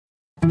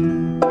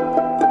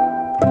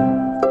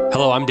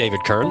Hello, I'm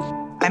David Kern.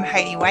 I'm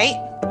Heidi White.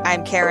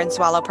 I'm Karen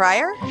Swallow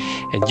Pryor.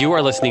 And you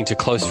are listening to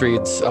Close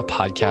Reads, a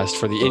podcast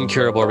for the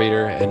incurable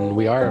reader. And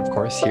we are, of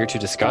course, here to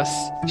discuss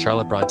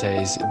Charlotte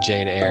Bronte's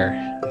Jane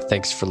Eyre.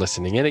 Thanks for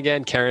listening in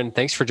again. Karen,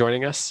 thanks for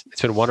joining us.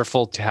 It's been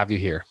wonderful to have you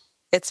here.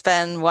 It's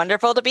been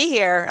wonderful to be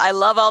here. I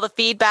love all the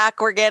feedback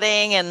we're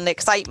getting and the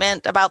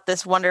excitement about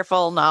this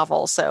wonderful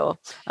novel. So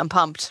I'm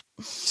pumped.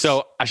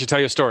 So I should tell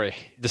you a story.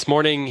 This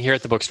morning here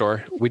at the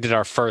bookstore, we did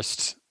our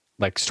first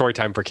story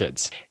time for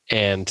kids.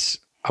 And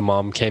a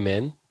mom came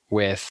in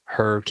with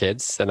her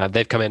kids, and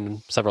they've come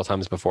in several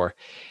times before.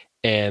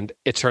 And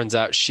it turns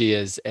out she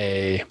is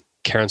a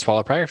Karen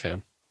Swallow Pryor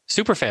fan.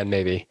 Super fan,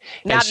 maybe.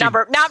 Not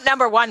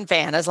number one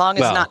fan, as long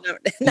as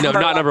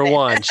not number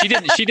one. She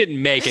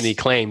didn't make any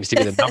claims to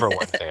be the number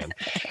one fan.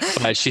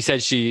 But she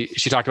said she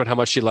talked about how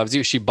much she loves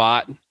you. She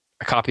bought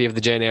a copy of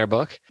the Jane Eyre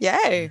book.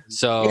 Yay.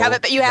 So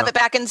you have it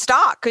back in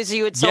stock because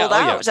you had sold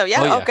out. So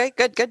okay,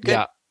 good.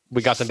 Yeah,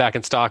 we got them back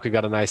in stock. We've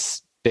got a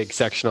nice big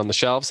section on the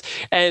shelves.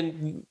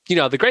 And,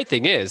 the great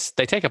thing is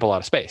they take up a lot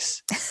of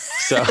space.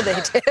 So they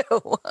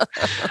do.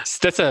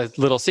 That's a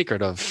little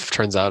secret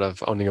turns out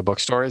of owning a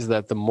bookstore, is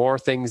that the more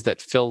things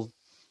that fill,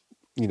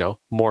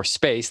 more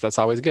space, that's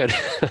always good.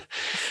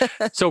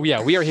 So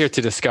yeah, we are here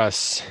to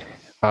discuss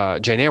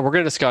Jane Eyre. We're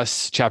going to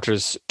discuss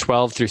chapters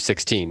 12 through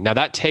 16. Now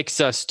that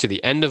takes us to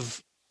the end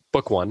of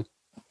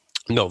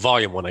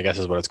volume 1, I guess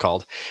is what it's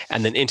called.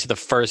 And then into the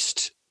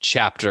first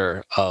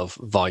chapter of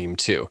volume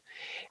 2.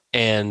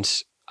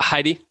 And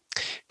Heidi,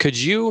 could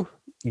you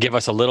give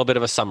us a little bit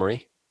of a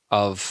summary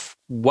of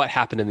what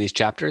happened in these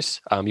chapters?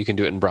 You can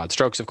do it in broad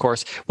strokes, of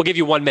course. We'll give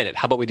you 1 minute.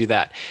 How about we do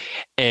that?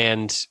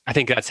 And I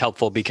think that's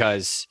helpful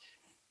because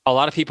a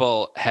lot of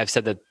people have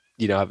said that,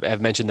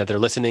 have mentioned that they're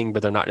listening,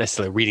 but they're not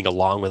necessarily reading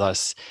along with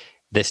us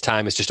this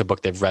time. It's just a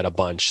book they've read a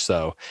bunch.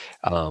 So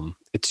I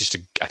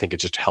think it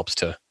just helps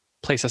to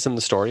place us in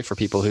the story for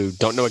people who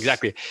don't know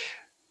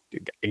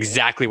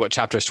exactly what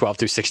chapters 12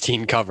 through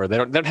 16 cover. They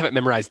don't have it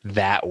memorized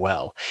that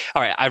well.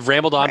 All right, I've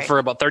rambled on for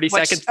about 30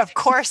 seconds. Of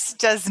course,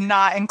 does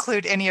not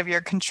include any of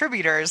your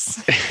contributors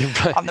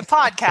on the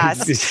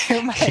podcast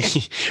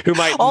who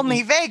might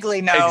only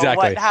vaguely know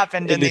what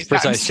happened in these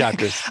precise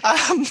chapters.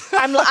 I'm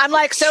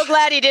so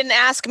glad he didn't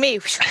ask me.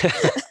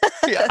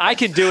 I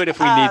can do it if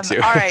we need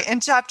to. All right, in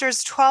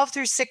chapters 12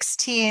 through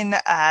 16,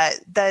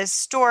 the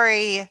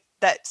story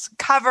that's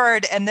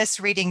covered in this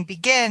reading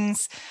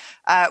begins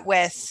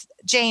with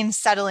Jane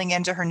settling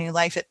into her new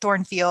life at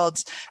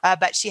Thornfield,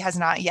 but she has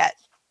not yet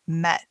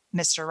met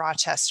Mr.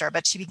 Rochester,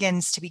 but she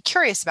begins to be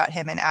curious about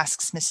him and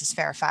asks Mrs.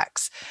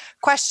 Fairfax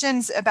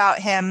questions about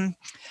him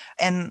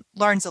and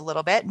learns a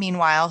little bit.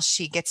 Meanwhile,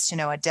 she gets to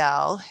know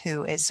Adele,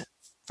 who is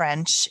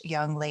French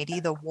young lady,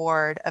 the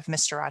ward of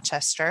Mr.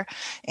 Rochester,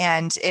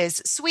 and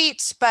is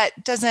sweet, but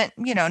doesn't,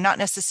 not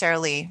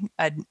necessarily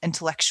an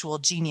intellectual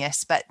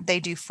genius, but they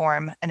do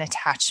form an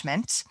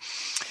attachment.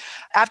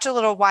 After a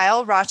little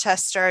while,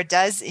 Rochester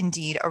does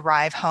indeed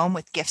arrive home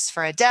with gifts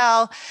for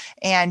Adele,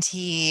 and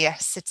he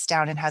sits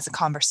down and has a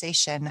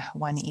conversation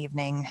one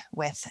evening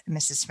with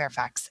Mrs.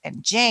 Fairfax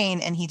and Jane,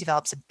 and he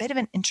develops a bit of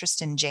an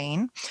interest in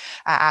Jane,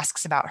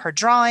 asks about her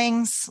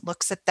drawings,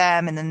 looks at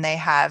them, and then they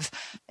have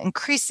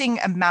increasing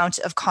amount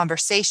of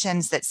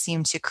conversations that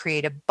seem to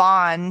create a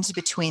bond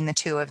between the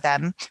two of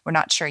them. We're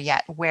not sure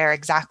yet where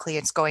exactly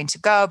it's going to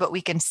go, but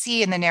we can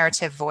see in the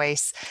narrative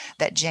voice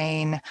that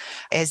Jane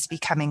is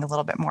becoming a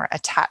little bit more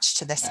attached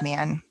to this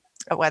man.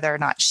 Whether or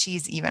not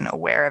she's even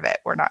aware of it,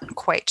 we're not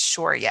quite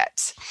sure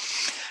yet.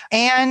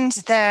 And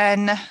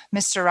then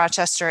Mr.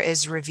 Rochester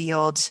is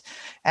revealed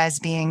as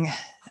being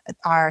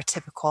our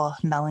typical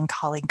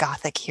melancholy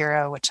Gothic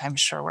hero, which I'm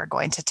sure we're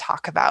going to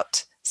talk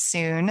about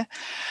soon.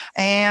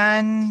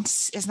 And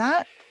is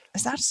that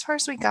as far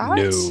as we got?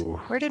 No.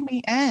 Where did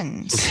we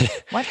end?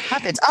 What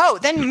happens? Oh,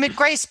 then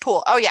Mid-Grace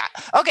Pool. Oh, yeah.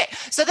 Okay.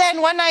 So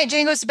then one night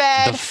Jane goes to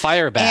bed. The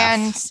fire bath.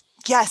 And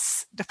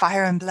yes, the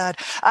fire and blood.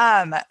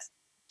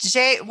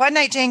 One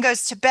night Jane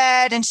goes to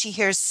bed and she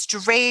hears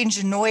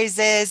strange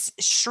noises,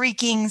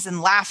 shriekings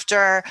and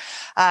laughter.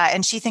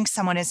 And she thinks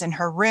someone is in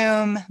her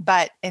room,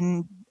 but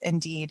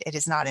indeed, it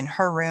is not in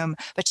her room,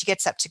 but she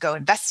gets up to go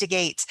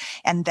investigate.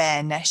 And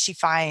then she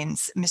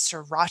finds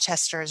Mr.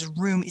 Rochester's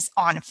room is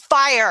on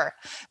fire.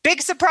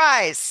 Big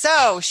surprise.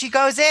 So she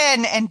goes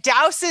in and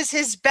douses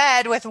his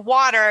bed with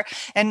water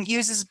and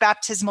uses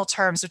baptismal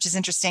terms, which is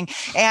interesting.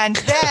 And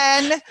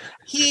then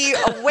she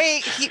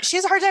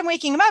has a hard time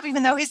waking him up,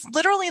 even though he's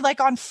literally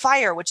on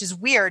fire, which is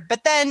weird.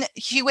 But then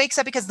he wakes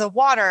up because of the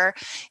water,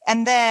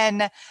 and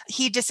then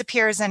he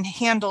disappears and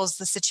handles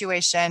the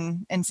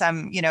situation in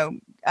some,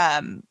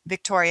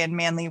 Victorian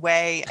manly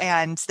way,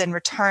 and then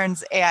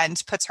returns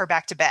and puts her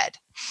back to bed.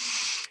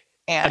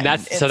 And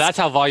that's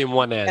how volume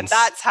 1 ends. And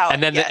that's how.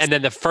 And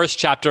then the first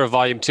chapter of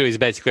volume 2 is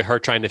basically her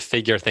trying to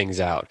figure things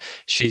out.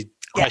 She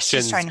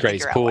questions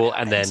Grace Poole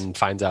and then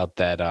finds out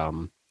that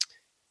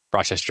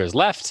Rochester has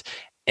left,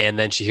 and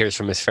then she hears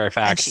from Miss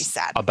Fairfax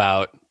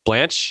about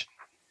Blanche,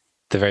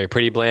 the very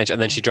pretty Blanche,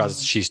 and then she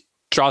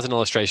draws an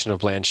illustration of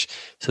Blanche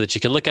so that she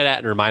can look at it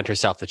and remind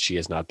herself that she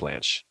is not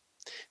Blanche.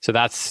 So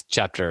that's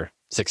chapter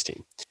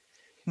 16.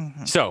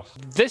 Mhm. So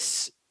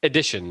this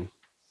edition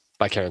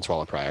by Karen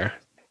Swallow Prior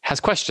has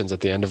questions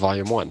at the end of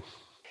volume 1.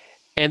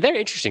 And they're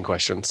interesting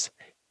questions.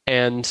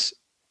 And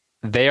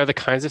they are the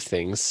kinds of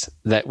things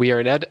that we are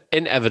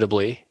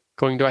inevitably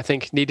going to, I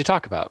think, need to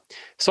talk about.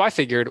 So I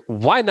figured,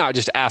 why not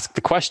just ask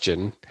the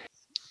question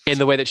in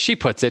the way that she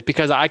puts it,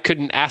 because I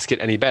couldn't ask it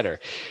any better.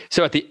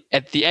 So at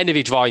the end of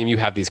each volume, you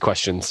have these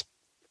questions.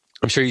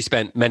 I'm sure you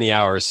spent many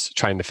hours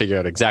trying to figure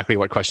out exactly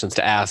what questions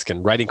to ask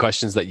and writing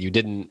questions that you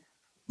didn't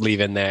leave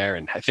in there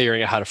and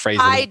figuring out how to phrase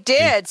them. I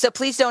did. So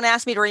please don't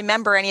ask me to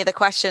remember any of the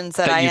questions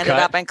that I ended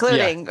up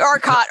including or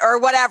cut or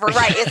whatever.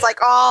 Right. It's like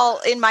all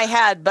in my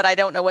head, but I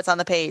don't know what's on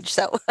the page.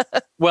 So,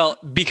 well,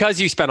 because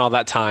you spent all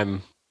that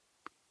time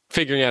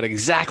figuring out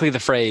exactly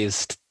the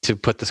phrase to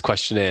put this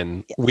question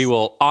in, yes, we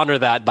will honor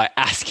that by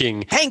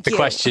asking the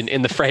question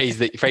in the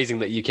phrasing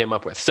that you came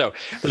up with. So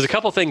there's a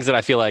couple things that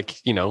I feel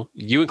like, you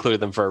included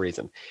them for a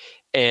reason.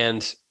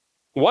 And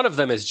one of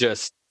them is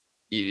just,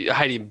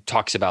 Heidi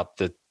talks about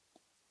the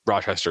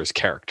Rochester's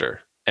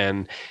character.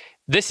 And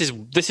this is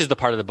the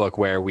part of the book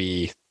where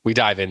we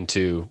dive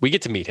into, we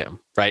get to meet him,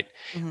 right?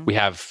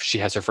 Mm-hmm. She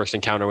has her first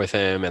encounter with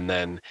him, and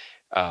then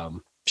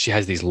she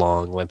has these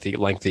long,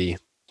 lengthy,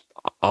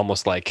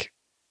 almost like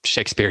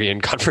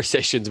Shakespearean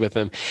conversations with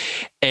him.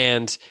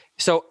 And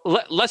so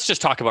let's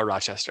just talk about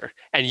Rochester.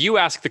 And you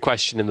ask the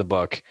question in the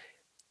book,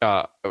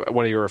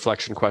 one of your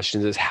reflection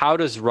questions is, how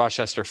does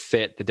Rochester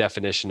fit the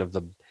definition of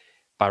the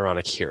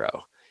Byronic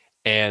hero?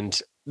 And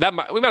we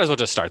might as well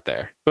just start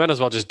there. We might as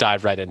well just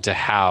dive right into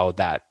how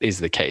that is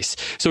the case.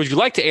 So would you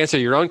like to answer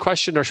your own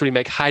question, or should we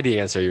make Heidi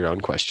answer your own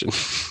question?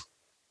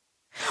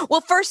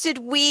 Well, first, did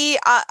we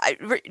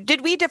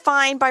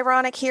define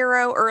Byronic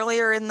hero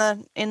earlier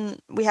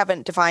we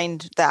haven't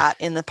defined that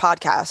in the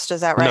podcast.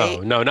 Is that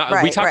right? No, not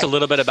right, we talked a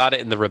little bit about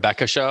it in the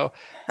Rebecca show.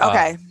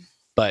 Okay.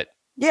 But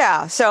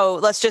yeah, so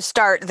let's just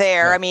start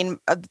there. Yeah. I mean,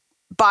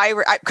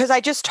 because I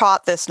just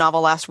taught this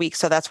novel last week,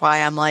 so that's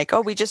why I'm like,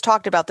 we just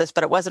talked about this,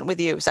 but it wasn't with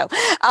you. So,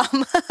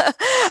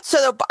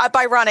 so the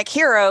Byronic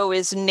hero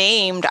is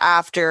named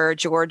after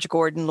George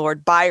Gordon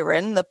Lord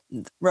Byron, the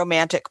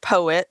Romantic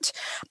poet,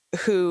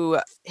 who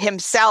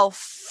himself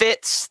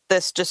fits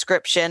this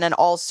description and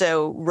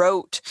also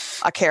wrote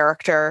a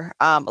character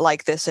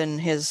like this in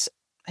his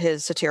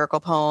satirical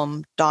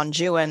poem Don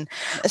Juan.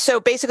 So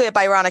basically, a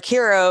Byronic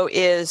hero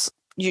is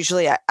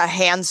usually a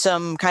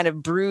handsome, kind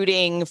of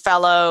brooding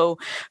fellow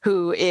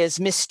who is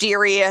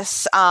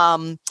mysterious,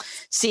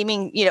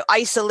 seeming,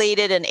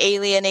 isolated and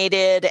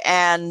alienated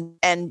and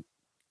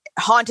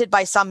haunted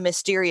by some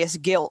mysterious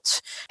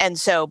guilt. And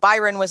so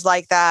Byron was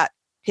like that.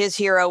 His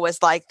hero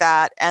was like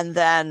that. And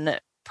then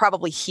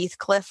probably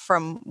Heathcliff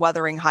from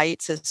Wuthering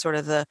Heights is sort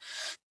of the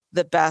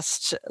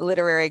best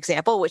literary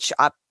example, which,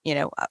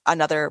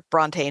 another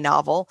Bronte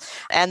novel.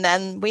 And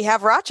then we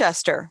have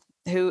Rochester,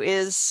 who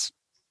is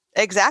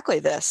exactly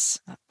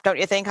this. Don't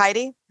you think,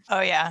 Heidi?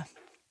 Oh, yeah.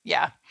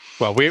 Yeah.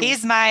 Well,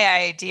 he's my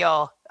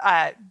ideal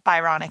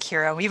Byronic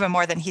hero, even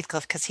more than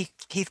Heathcliff, because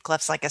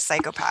Heathcliff's like a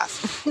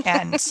psychopath.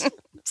 And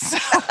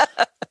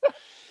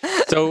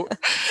so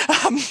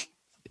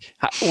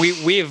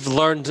we've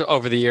learned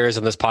over the years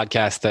on this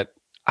podcast that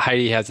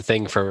Heidi has a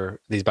thing for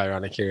these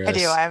Byronic heroes. I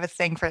do. I have a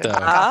thing for the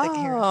Gothic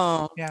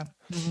heroes. Yeah.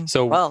 Mm-hmm.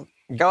 So, well,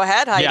 go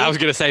ahead, Heidi. Yeah, I was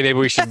going to say maybe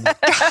we should.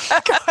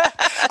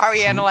 Are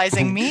we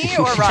analyzing me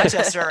or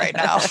Rochester right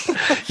now?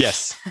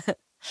 Yes.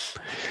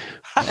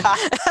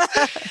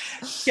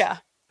 Yeah.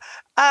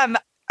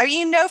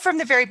 From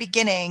the very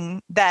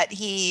beginning that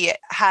he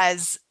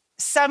has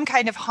some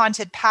kind of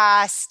haunted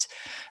past.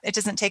 It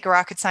doesn't take a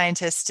rocket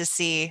scientist to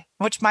see,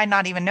 which might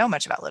not even know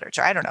much about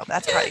literature. I don't know.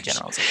 That's probably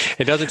generalization.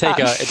 It doesn't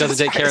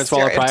take Karen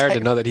Swallow Prior to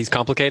know that he's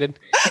complicated.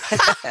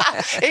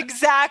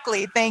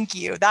 Exactly. Thank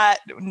you. That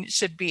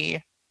should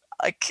be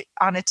like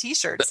on a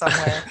t-shirt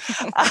somewhere.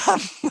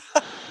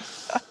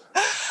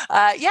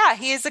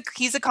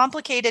 He's a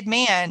complicated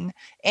man,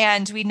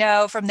 and we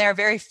know from their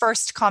very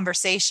first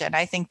conversation,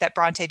 I think that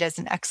Bronte does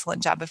an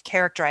excellent job of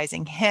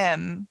characterizing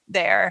him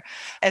there,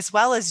 as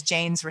well as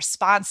Jane's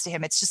response to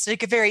him. It's just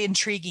like a very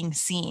intriguing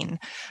scene.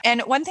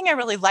 And one thing I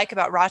really like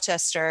about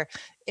Rochester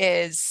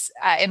is,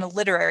 in a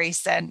literary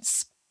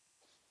sense,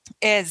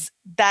 is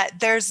that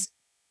there's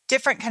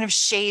different kind of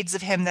shades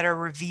of him that are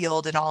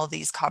revealed in all of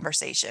these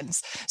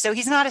conversations. So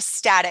he's not a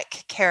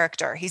static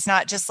character. He's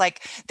not just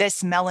like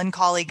this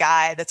melancholy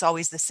guy that's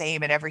always the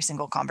same in every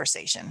single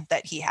conversation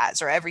that he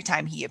has or every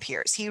time he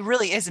appears. He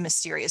really is a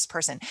mysterious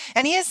person.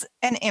 And he is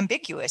an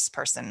ambiguous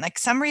person. Like,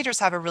 some readers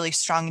have a really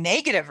strong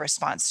negative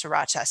response to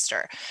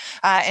Rochester.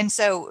 And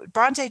so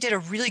Bronte did a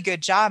really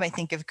good job, I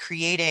think, of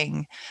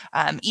creating,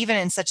 even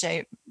in such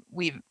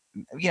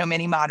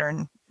many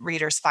modern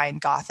readers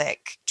find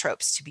Gothic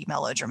tropes to be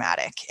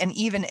melodramatic. And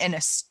even in a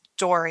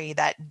story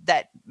that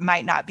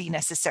might not be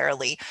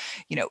necessarily,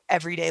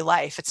 everyday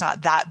life, it's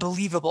not that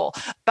believable,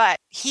 but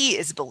he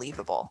is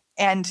believable.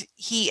 And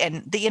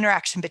the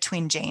interaction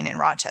between Jane and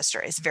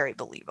Rochester is very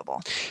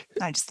believable.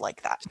 I just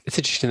like that. It's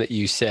interesting that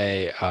you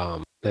say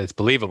that it's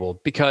believable,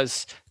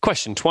 because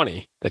question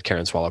 20 that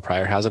Karen Swallow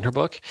Prior has in her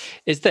book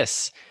is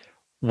this: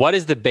 what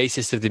is the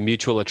basis of the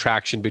mutual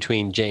attraction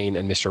between Jane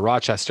and Mr.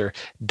 Rochester?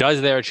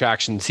 Does their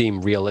attraction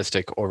seem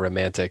realistic or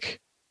romantic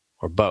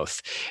or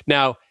both?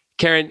 Now,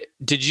 Karen,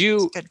 did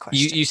you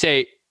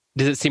say,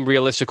 does it seem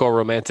realistic or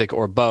romantic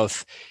or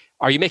both?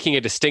 Are you making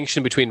a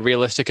distinction between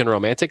realistic and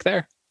romantic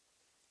there?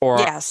 Or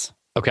yes.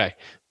 Okay.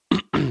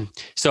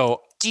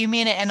 So do you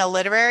mean it in a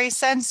literary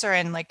sense or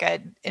in like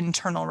an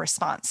internal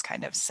response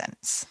kind of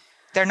sense?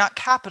 They're not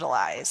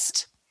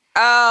capitalized.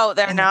 Oh,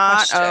 they're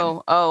not.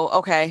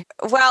 Okay.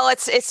 Well,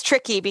 it's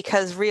tricky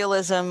because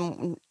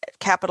realism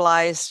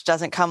capitalized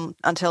doesn't come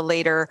until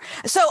later.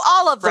 So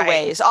all of the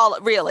ways, all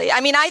really. I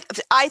mean,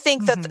 I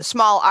think that the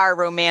small r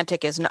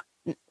romantic is not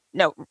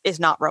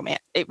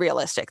romantic,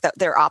 realistic. That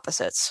they're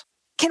opposites.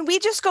 Can we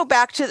just go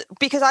back to,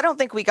 because I don't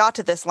think we got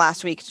to this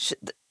last week.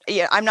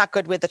 Yeah, I'm not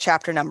good with the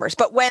chapter numbers,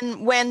 but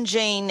when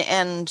Jane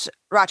and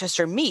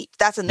Rochester meet,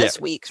 that's in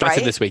this week, right? That's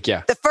in this week,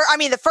 yeah.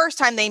 The first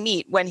time they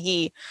meet when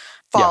he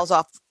falls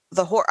off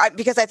the horse,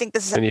 because I think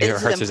this is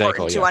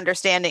important to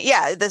understanding.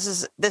 Yeah, this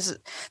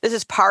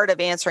is part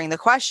of answering the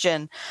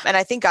question, and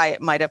I think I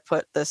might have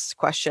put this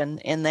question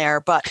in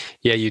there, but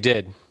yeah, you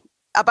did,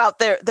 about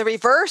the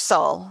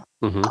reversal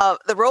of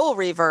the role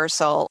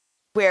reversal,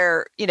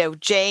 where,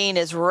 Jane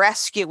is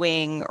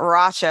rescuing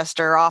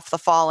Rochester off the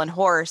fallen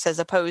horse, as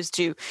opposed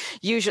to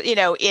usually,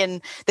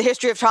 in The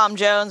History of Tom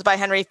Jones by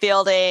Henry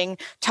Fielding,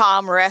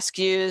 Tom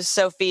rescues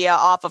Sophia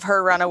off of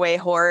her runaway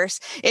horse.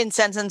 In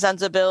Sense and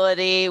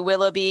Sensibility,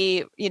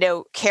 Willoughby,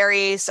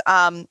 carries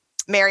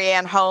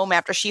Marianne home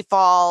after she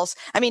falls.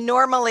 I mean,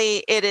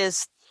 normally it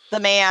is the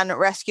man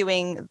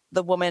rescuing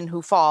the woman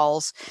who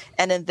falls.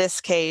 And in this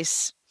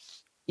case,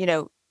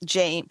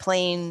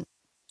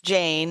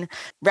 Jane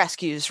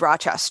rescues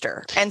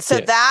Rochester. And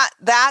so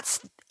that's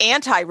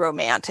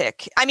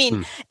anti-romantic. I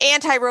mean,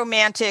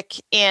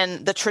 anti-romantic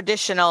in the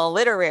traditional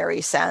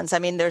literary sense. I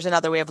mean, there's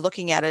another way of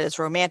looking at it as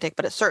romantic,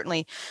 but it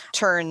certainly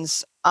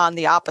turns on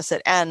the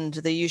opposite end,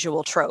 the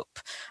usual trope.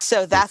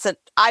 So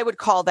I would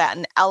call that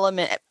an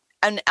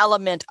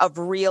element of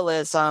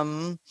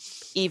realism,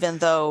 even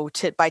though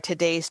by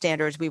today's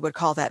standards, we would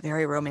call that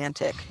very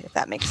romantic, if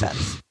that makes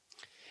sense.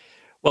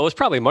 Well, it was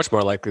probably much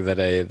more likely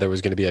that there was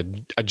going to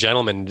be a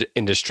gentleman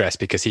in distress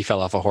because he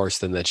fell off a horse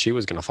than that she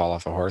was going to fall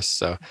off a horse.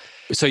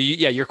 So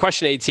your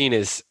question 18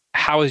 is,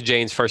 how is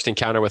Jane's first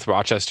encounter with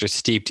Rochester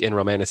steeped in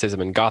romanticism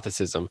and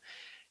Gothicism?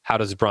 How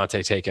does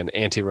Bronte take an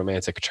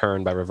anti-romantic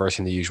turn by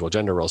reversing the usual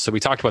gender roles? So we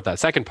talked about that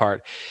second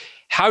part.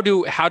 How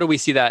do we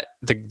see that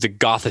the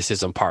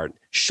Gothicism part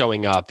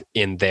showing up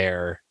in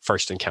their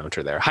first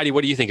encounter there? Heidi,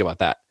 what do you think about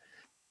that?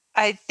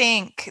 I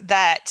think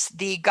that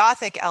the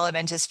Gothic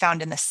element is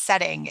found in the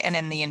setting and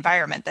in the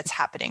environment that's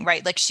happening,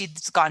 right? Like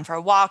she's gone for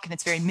a walk and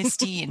it's very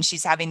misty and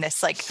she's having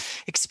this like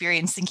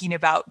experience thinking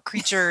about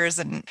creatures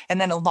and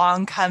then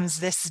along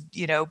comes this,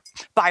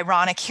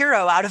 Byronic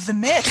hero out of the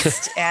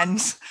mist and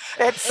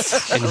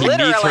it's and he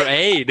needs her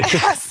aid.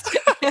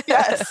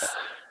 Yes.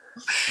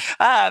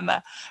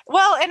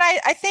 Well, and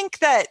I think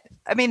that,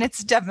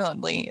 it's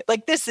definitely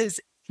like, this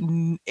is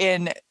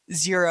in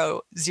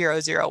 000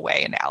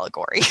 way an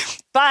allegory.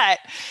 But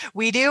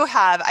we do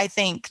have, I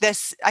think,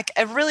 this like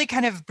a really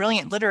kind of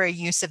brilliant literary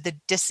use of the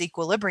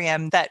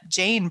disequilibrium that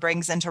Jane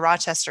brings into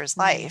Rochester's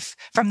life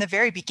from the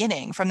very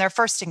beginning, from their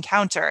first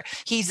encounter.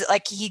 He's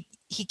like, he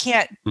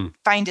can't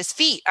find his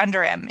feet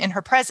under him in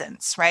her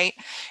presence, right?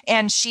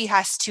 And she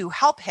has to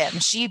help him.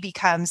 She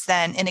becomes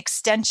then an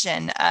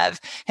extension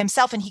of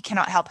himself, and he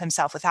cannot help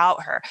himself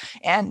without her.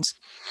 And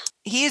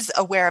he's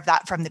aware of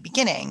that from the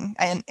beginning.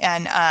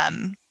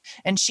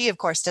 And she, of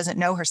course, doesn't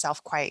know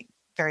herself quite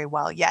very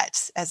well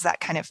yet as that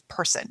kind of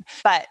person.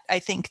 But I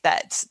think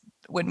that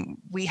when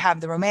we have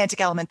the romantic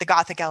element, the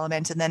Gothic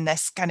element, and then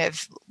this kind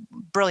of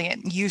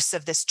brilliant use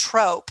of this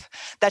trope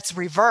that's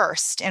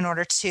reversed in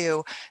order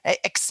to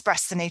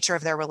express the nature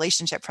of their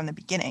relationship from the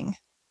beginning.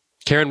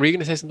 Karen, were you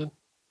going to say something?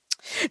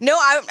 No,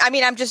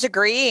 I'm just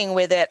agreeing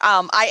with it.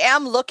 I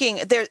am looking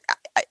there.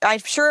 I'm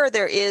sure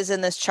there is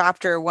in this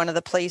chapter one of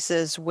the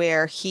places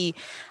where he,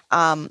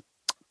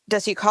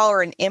 does he call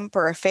her an imp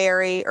or a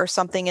fairy or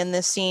something in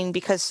this scene?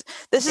 Because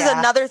this is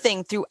another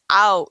thing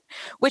throughout,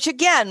 which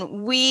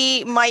again,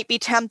 we might be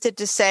tempted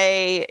to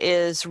say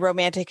is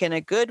romantic in a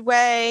good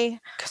way,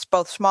 because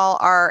both small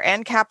r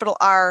and capital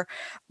R.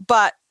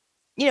 But,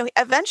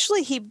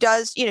 eventually he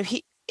does,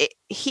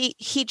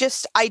 he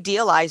just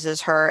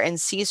idealizes her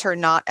and sees her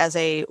not as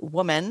a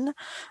woman,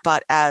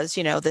 but as,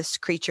 this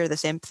creature,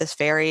 this imp, this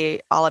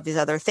fairy, all of these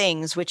other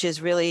things, which is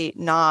really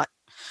not,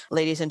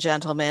 ladies and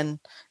gentlemen,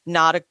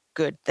 not a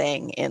good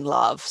thing in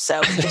love.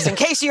 So just in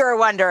case you were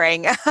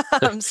wondering.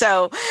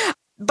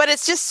 But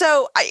it's just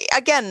so,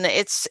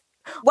 it's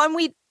when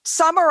we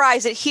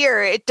summarize it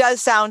here, it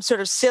does sound sort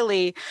of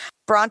silly.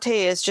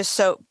 Bronte is just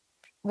so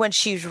when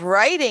she's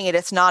writing it,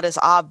 it's not as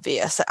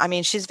obvious. I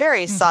mean, she's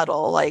very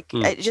subtle. Like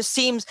it just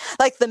seems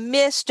like the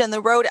mist and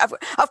the road.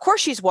 Of course,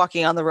 she's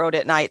walking on the road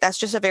at night. That's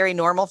just a very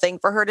normal thing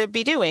for her to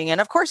be doing.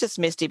 And of course, it's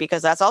misty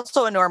because that's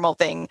also a normal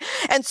thing.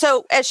 And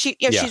so as she,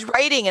 she's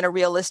writing in a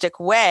realistic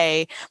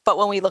way. But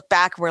when we look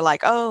back, we're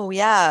like, oh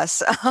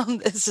yes,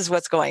 this is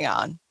what's going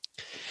on.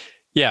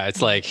 Yeah,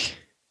 it's like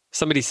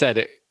somebody said,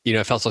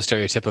 it felt so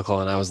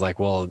stereotypical, and I was like,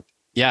 well.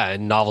 Yeah,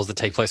 and novels that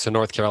take place in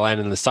North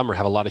Carolina in the summer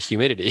have a lot of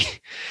humidity.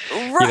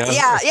 Right.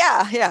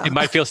 Yeah. It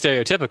might feel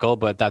stereotypical,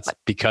 but that's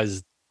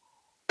because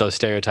those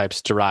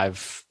stereotypes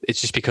derive.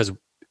 It's just because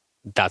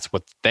that's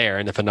what's there.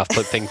 And if enough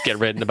things get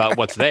written about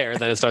what's there,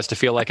 then it starts to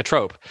feel like a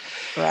trope.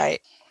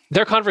 Right.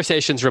 Their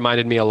conversations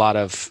reminded me a lot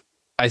of,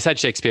 I said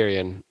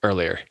Shakespearean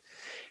earlier,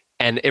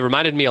 and it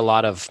reminded me a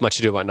lot of Much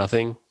Ado About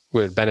Nothing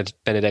with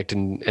Benedict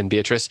and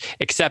Beatrice,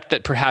 except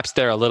that perhaps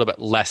they're a little bit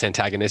less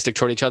antagonistic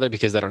toward each other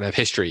because they don't have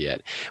history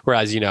yet.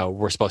 Whereas,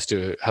 we're supposed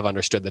to have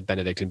understood that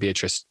Benedict and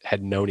Beatrice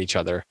had known each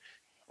other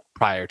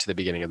prior to the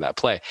beginning of that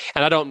play.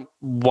 And I don't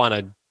want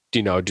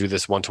to, do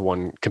this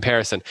one-to-one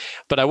comparison,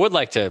 but I would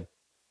like to,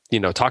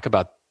 talk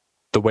about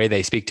the way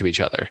they speak to each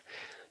other,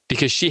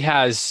 because she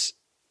has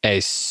a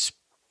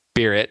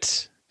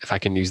spirit, if I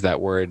can use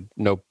that word,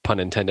 no pun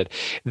intended,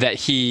 that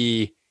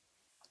he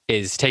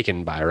is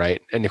taken by,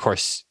 right? And of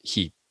course,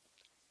 he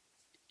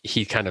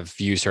kind of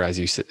views her, as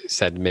you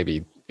said,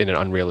 maybe in an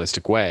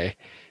unrealistic way,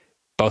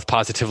 both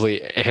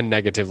positively and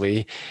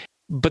negatively.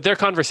 But their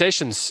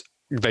conversations,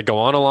 they go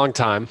on a long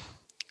time.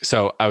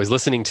 So I was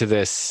listening to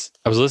this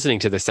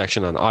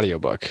section on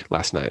audiobook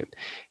last night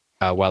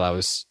while I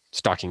was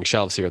stocking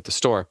shelves here at the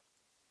store.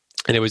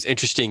 And it was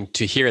interesting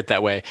to hear it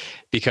that way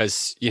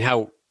because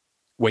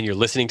when you're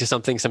listening to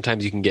something,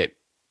 sometimes you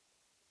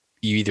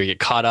either get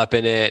caught up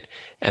in it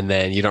and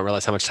then you don't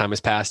realize how much time has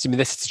passed. I mean,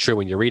 this is true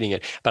when you're reading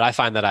it, but I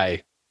find that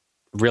I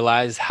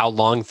realize how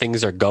long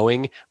things are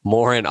going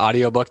more in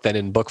audiobook than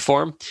in book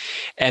form.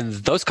 And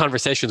those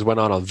conversations went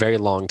on a very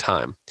long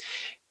time.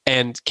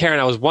 And Karen,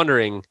 I was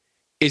wondering,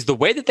 is the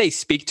way that they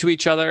speak to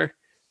each other,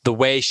 the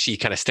way she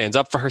kind of stands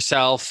up for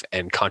herself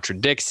and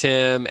contradicts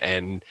him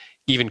and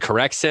even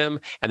corrects him,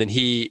 and then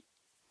he,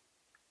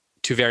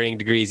 to varying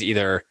degrees,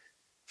 either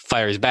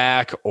fires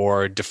back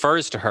or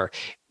defers to her,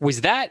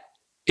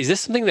 is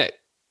this something that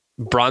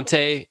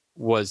Bronte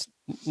was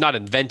not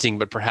inventing,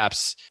 but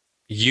perhaps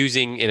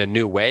using in a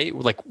new way?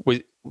 Like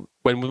when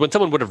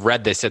someone would have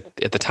read this at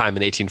the time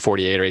in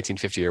 1848 or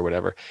 1850 or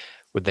whatever,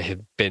 would they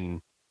have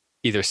been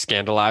either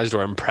scandalized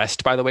or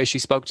impressed by the way she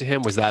spoke to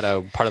him? Was that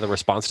a part of the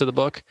response to the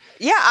book?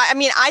 Yeah, I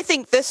mean, I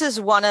think this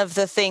is one of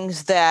the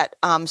things that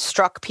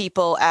struck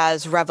people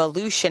as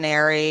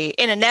revolutionary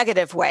in a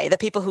negative way. The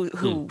people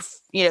who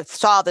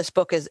saw this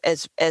book as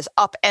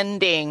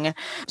upending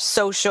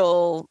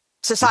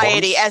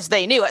society as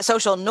they knew it,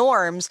 social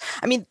norms.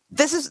 I mean,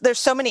 there's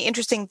so many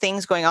interesting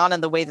things going on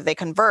in the way that they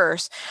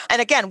converse.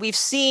 And again, we've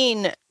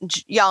seen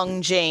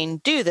young Jane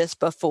do this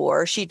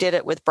before. She did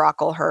it with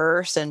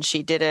Brocklehurst and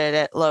she did it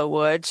at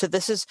Lowood. So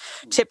this is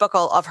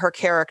typical of her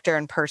character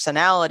and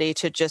personality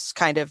to just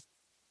kind of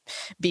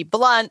be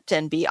blunt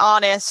and be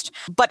honest,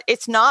 but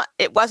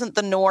it wasn't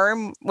the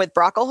norm with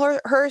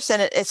Brocklehurst,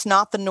 and it's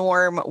not the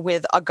norm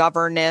with a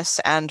governess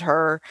and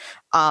her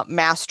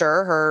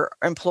master, her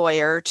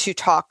employer, to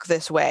talk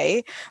this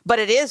way, but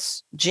it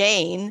is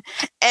Jane.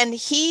 And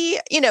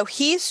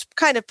he's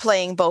kind of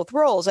playing both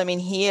roles. I mean,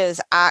 he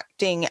is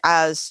acting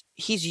as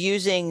he's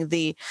using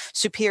the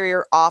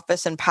superior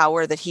office and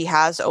power that he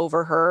has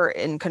over her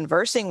in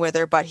conversing with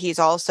her, but he's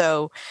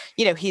also,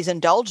 he's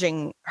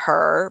indulging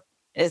her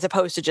as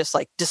opposed to just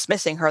like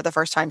dismissing her the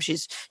first time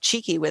she's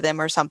cheeky with him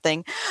or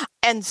something.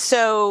 And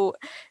so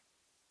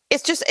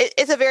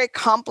it's a very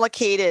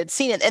complicated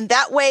scene. And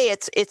that way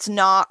it's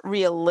not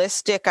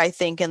realistic, I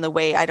think, in the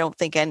way I don't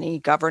think any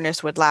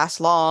governess would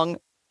last long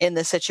in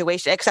this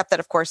situation, except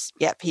that, of course,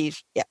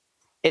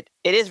 it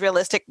is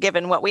realistic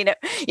given what we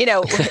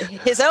know,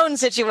 his own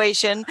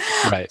situation.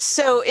 Right.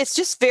 So it's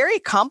just very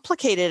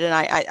complicated. And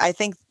I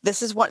think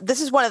this is one of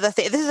the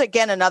things. This is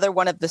again another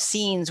one of the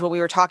scenes when we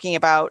were talking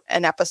about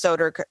an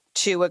episode or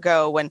two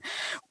ago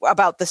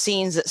about the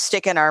scenes that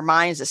stick in our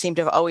minds that seem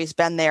to have always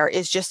been there,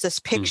 is just this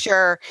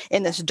picture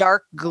in this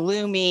dark,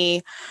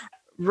 gloomy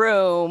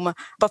room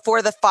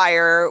before the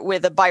fire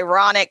with a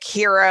Byronic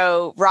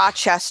hero,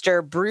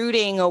 Rochester,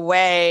 brooding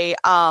away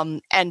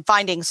and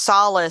finding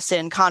solace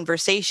in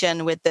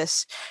conversation with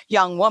this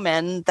young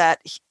woman that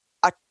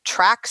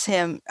attracts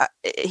him.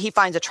 He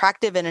finds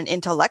attractive in an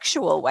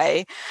intellectual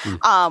way,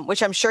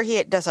 which I'm sure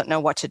he doesn't know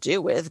what to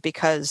do with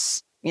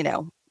because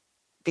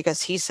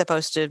he's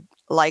supposed to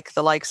like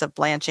the likes of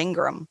Blanche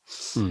Ingram.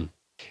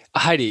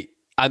 Heidi,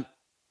 I'm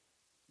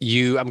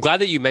glad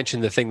that you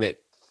mentioned the thing that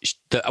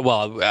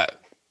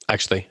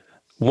actually,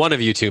 one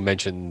of you two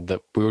mentioned that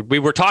we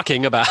were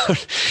talking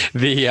about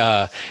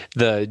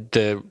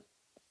the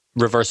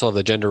reversal of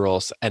the gender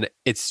roles, and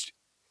it's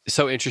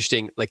so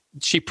interesting. Like,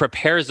 she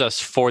prepares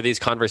us for these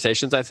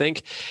conversations, I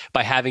think,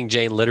 by having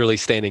Jane literally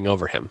standing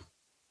over him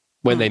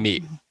when they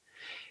meet.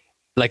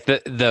 Like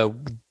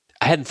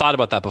I hadn't thought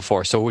about that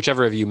before. So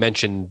whichever of you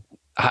mentioned,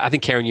 I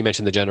think Karen, you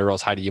mentioned the gender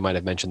roles. Heidi, you might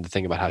have mentioned the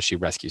thing about how she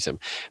rescues him.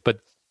 But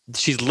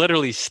she's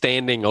literally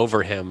standing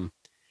over him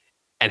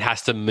and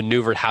has to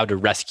maneuver how to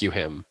rescue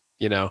him,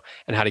 and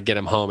how to get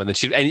him home.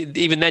 And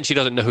even then she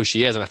doesn't know who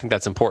she is. And I think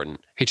that's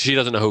important. She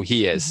doesn't know who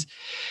he is.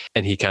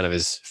 And he kind of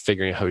is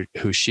figuring out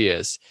who she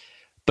is.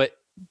 But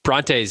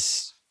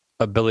Bronte's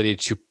ability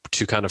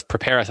to kind of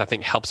prepare us, I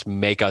think,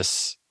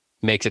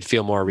 makes it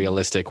feel more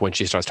realistic when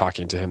she starts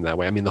talking to him that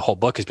way. I mean, the whole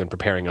book has been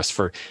preparing us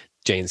for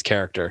Jane's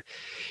character.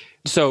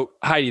 So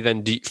Heidi,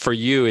 then for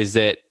you, is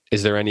there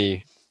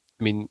any,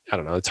 I mean, I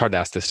don't know, it's hard to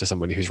ask this to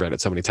somebody who's read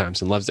it so many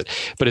times and loves it,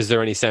 but is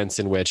there any sense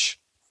in which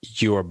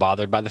you are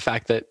bothered by the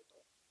fact that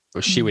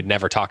she would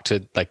never talk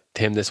to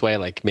him this way?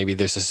 Like maybe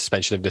there's a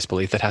suspension of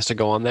disbelief that has to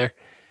go on there?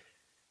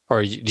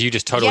 Or do you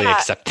just totally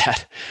accept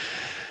that?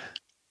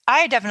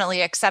 I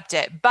definitely accept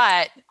it,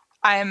 but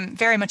I'm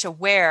very much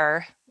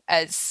aware,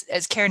 as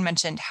Karen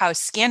mentioned, how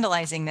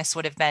scandalizing this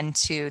would have been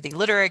to the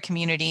literary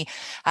community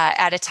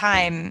at a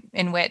time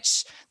in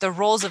which the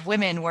roles of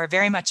women were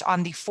very much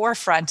on the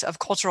forefront of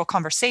cultural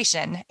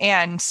conversation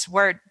and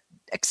were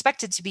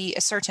expected to be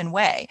a certain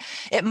way.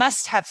 It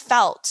must have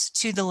felt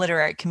to the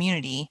literary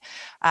community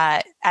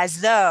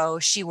as though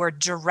she were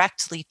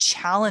directly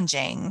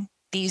challenging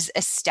these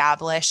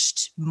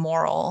established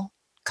moral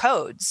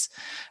codes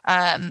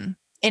in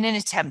an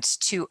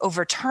attempt to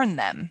overturn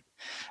them.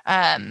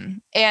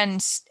 And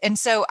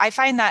so I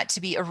find that to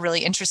be a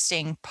really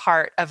interesting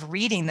part of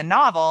reading the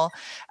novel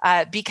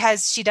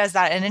because she does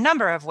that in a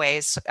number of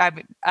ways. I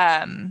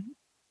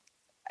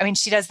mean,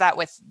 she does that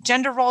with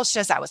gender roles. She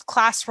does that with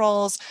class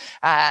roles.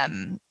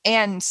 And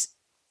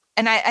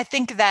I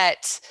think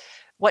that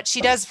what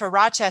she does for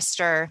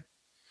Rochester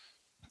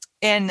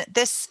in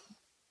this,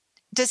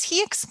 does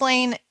he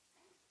explain?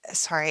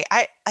 Sorry,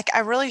 I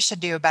really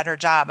should do a better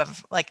job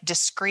of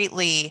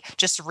discreetly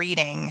just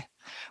reading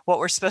what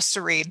we're supposed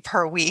to read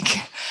per week.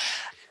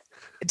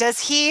 Does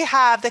he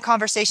have the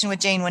conversation with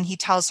Jane when he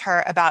tells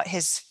her about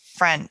his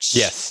French?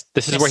 Yes,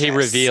 this is where he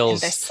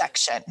reveals in this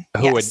section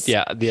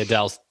the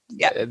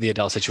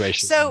Adele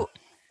situation. So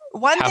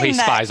one thing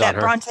that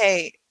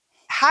Bronte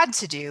had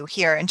to do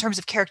here in terms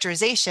of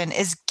characterization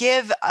is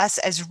give us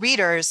as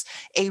readers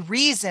a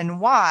reason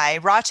why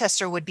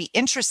Rochester would be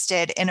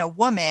interested in a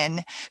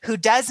woman who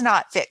does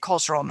not fit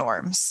cultural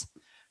norms,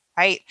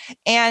 right?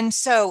 And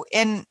so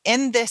in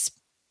this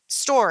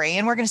story,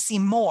 and we're going to see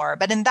more,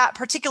 but in that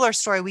particular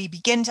story, we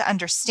begin to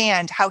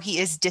understand how he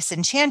is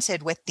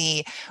disenchanted with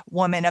the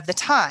woman of the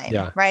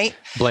time, right?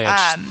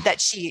 Blanche.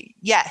 That she,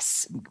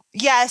 yes,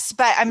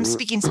 but I'm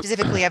speaking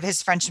specifically of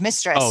his French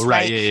mistress. Oh,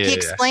 right. Yeah, he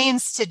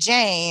explains to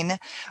Jane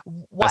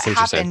what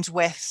happened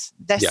with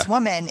this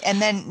woman, and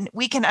then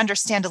we can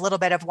understand a little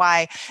bit of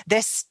why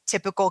this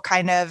typical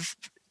kind of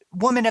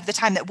woman of the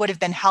time that would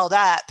have been held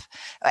up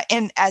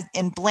in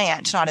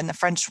Blanche, not in the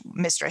French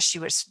mistress. She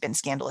would have been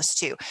scandalous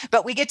too.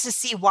 But we get to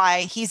see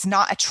why he's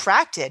not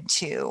attracted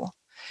to,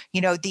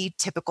 the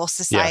typical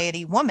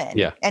society woman.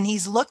 Yeah. And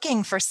he's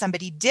looking for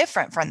somebody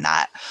different from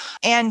that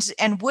and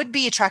would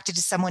be attracted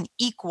to someone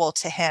equal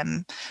to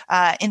him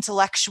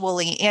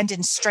intellectually and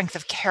in strength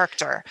of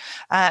character.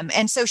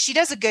 And so she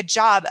does a good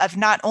job of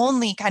not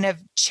only kind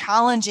of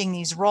challenging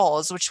these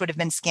roles, which would have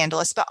been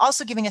scandalous, but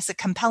also giving us a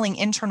compelling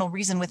internal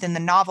reason within the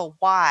novel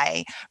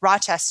why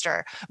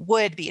Rochester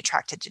would be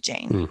attracted to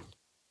Jane.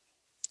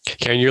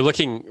 Karen, you're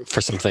looking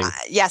for something.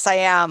 Yes, I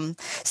am.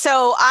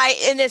 So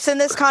and it's in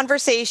this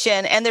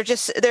conversation, and there's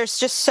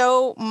just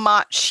so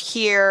much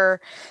here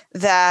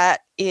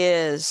that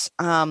is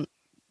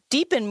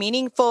deep and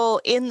meaningful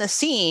in the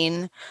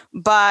scene,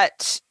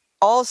 but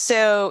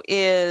also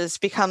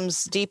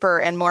becomes deeper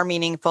and more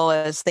meaningful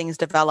as things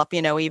develop,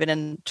 even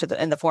in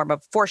the form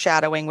of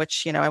foreshadowing,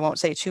 which, I won't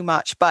say too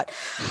much, but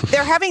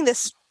they're having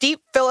this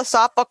deep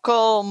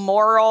philosophical,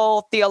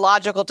 moral,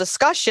 theological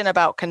discussion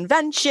about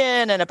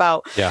convention and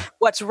about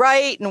what's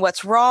right and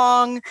what's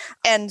wrong.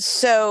 And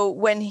so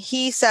when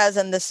he says,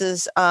 and this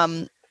is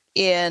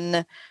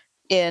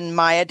in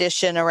my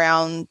edition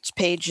around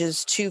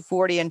pages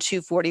 240 and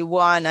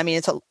 241. I mean,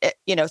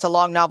 it's a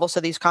long novel,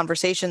 so these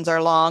conversations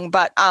are long,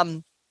 but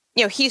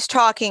he's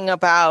talking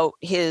about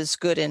his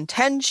good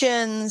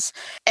intentions,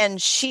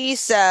 and she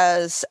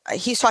says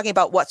he's talking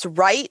about what's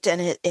right,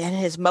 and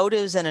his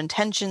motives and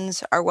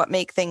intentions are what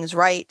make things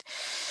right.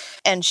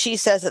 And she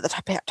says at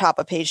the top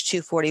of page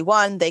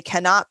 241, they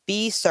cannot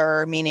be,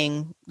 sir,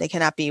 meaning they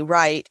cannot be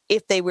right,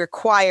 if they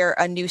require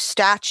a new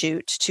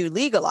statute to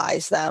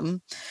legalize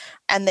them.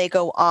 And they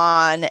go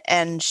on,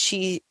 and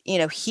he's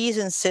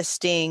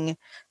insisting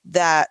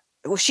that,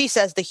 she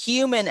says the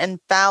human and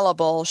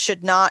fallible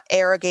should not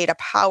arrogate a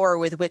power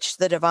with which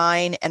the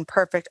divine and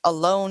perfect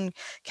alone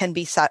can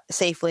be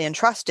safely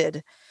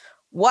entrusted.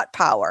 What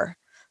power?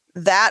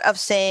 That of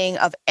saying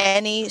of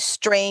any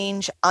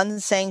strange,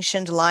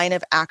 unsanctioned line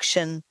of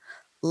action,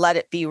 let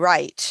it be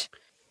right.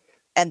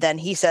 And then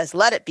he says,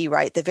 let it be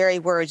right, the very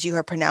words you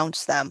have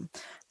pronounced them.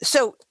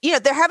 so,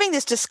 they're having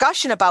this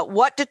discussion about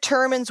what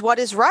determines what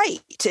is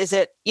right. Is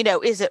it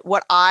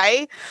what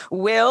I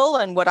will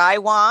and what I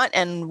want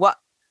and what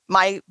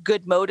my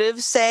good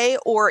motives say,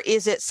 or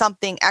is it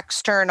something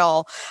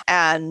external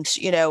and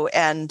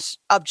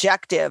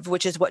objective,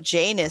 which is what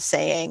Jane is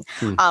saying,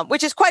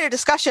 which is quite a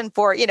discussion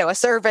for, a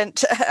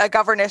servant, a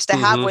governess to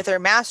have with her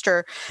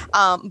master.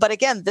 But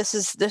again, this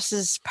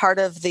is part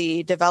of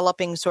the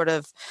developing sort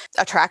of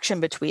attraction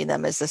between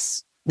them, is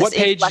this what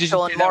page did you say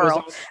and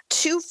moral.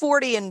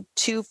 240 and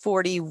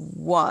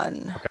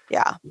 241. Okay.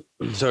 Yeah.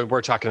 So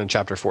we're talking in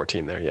chapter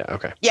 14 there. Yeah.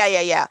 Okay.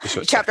 Yeah.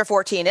 Chapter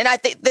 14. And I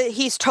think that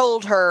he's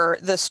told her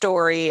the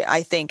story,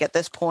 I think, at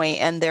this point,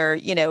 and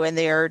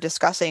they're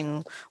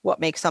discussing what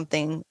makes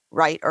something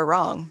right or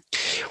wrong.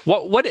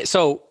 What is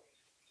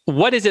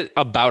it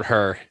about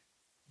her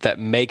that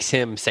makes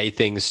him say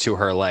things to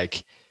her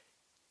like,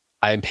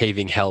 I am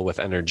paving hell with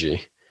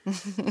energy?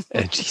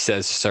 And she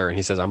says, sir, and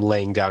he says, I'm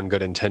laying down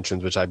good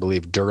intentions, which I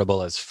believe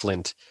durable as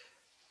flint,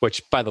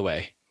 which, by the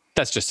way,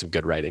 that's just some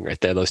good writing right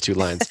there. Those two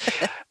lines.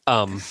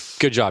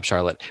 Good job,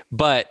 Charlotte.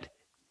 But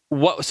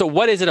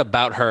what is it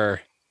about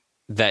her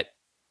that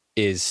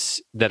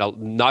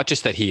not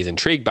just that he is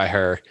intrigued by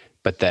her,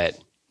 but that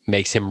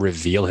makes him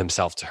reveal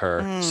himself to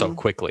her so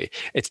quickly?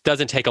 It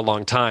doesn't take a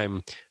long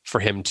time for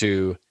him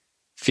to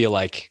feel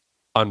like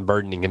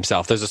unburdening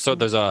himself. There's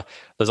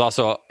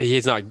also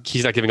he's not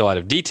giving a lot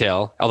of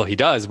detail, although he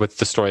does with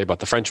the story about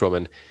the French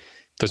woman.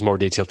 There's more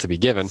detail to be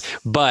given,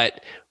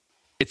 but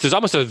there's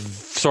almost a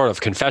sort of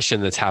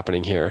confession that's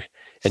happening here,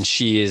 and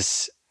she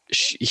is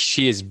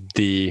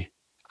the,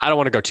 I don't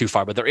want to go too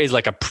far, but there is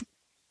like a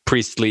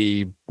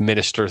priestly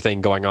minister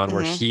thing going on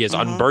where he is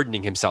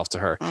unburdening himself to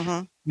her.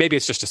 Maybe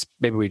it's just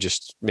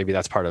maybe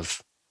that's part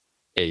of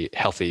a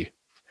healthy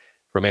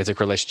romantic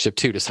relationship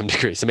too, to some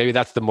degree. So maybe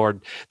that's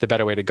the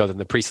better way to go than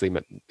the priestly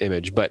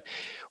image. But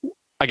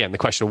again, the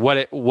question,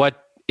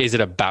 what is it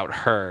about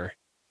her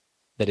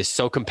that is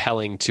so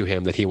compelling to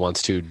him that he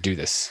wants to do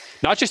this?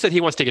 Not just that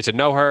he wants to get to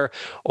know her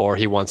or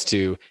he wants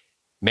to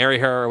marry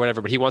her or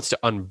whatever, but he wants to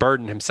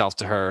unburden himself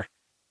to her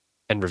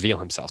and reveal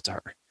himself to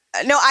her.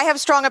 No, I have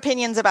strong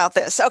opinions about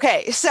this.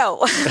 Okay,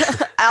 so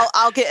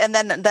I'll get, and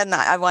then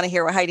I want to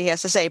hear what Heidi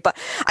has to say. But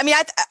I mean,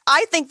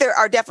 I think there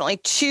are definitely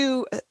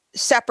two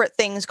separate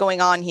things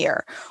going on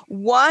here.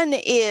 One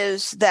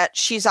is that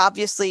she's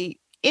obviously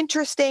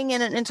interesting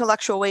in an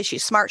intellectual way.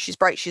 She's smart, she's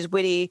bright, she's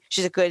witty,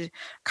 she's a good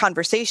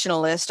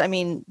conversationalist. I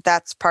mean,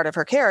 that's part of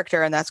her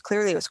character, and that's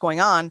clearly what's going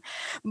on.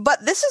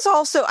 But this is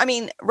also, I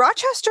mean,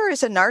 Rochester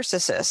is a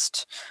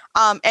narcissist,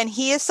 and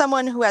he is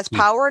someone who has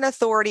power and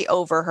authority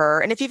over her.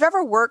 And if you've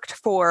ever worked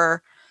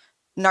for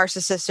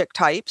narcissistic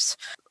types,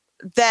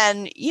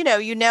 then,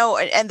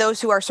 and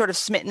those who are sort of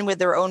smitten with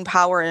their own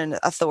power and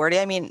authority,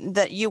 I mean,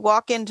 that you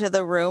walk into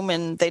the room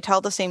and they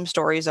tell the same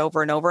stories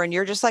over and over, and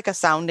you're just like a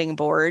sounding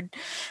board.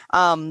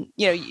 In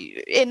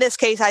this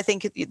case, I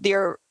think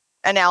their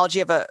analogy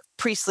of a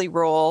priestly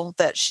role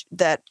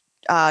that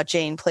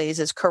Jane plays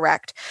is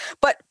correct.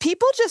 But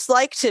people just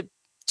like to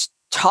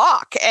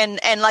talk and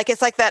like,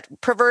 it's like that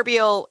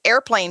proverbial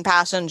airplane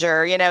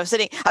passenger,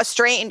 sitting a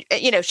strange,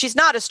 she's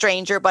not a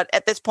stranger, but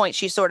at this point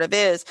she sort of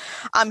is.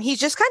 He's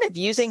just kind of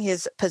using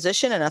his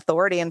position and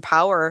authority and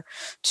power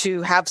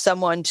to have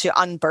someone to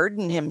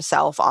unburden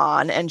himself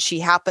on. And she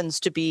happens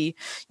to be,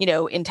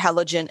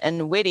 intelligent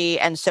and witty.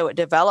 And so it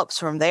develops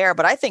from there.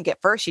 But I think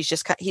at first he's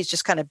just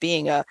kind of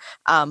being a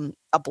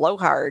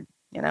blowhard,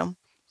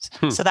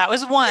 So that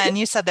was one.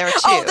 You said there were two.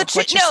 Oh,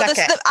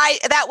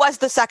 that was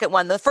the second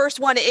one. The first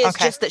one is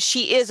just that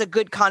she is a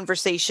good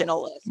conversations.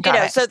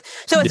 So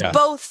it's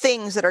both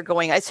things that are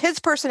going on. It's his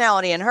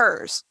personality and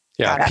hers.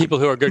 Yeah, people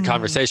who are good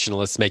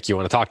conversationalists make you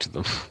want to talk to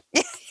them.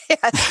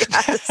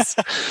 Yes.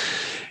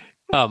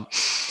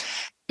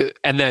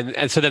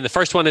 And so then the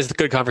first one is the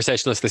good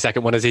conversationalist. The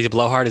second one is he's a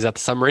blowhard. Is that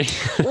the summary?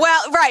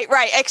 Well,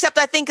 right. Except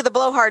I think the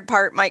blowhard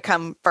part might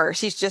come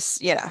first. He's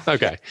just,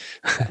 Okay.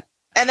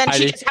 And then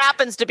Heidi, she just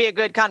happens to be a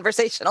good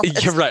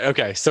conversationalist. You're right.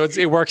 Okay. So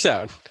it works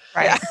out.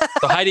 Right. Yeah.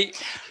 So Heidi,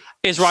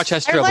 is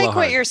Rochester a blowhard? I like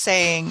what you're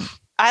saying.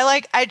 I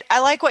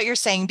like what you're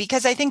saying,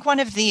 because I think one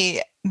of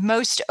the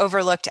most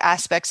overlooked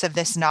aspects of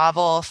this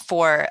novel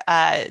for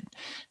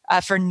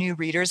new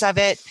readers of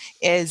it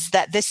is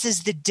that this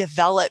is the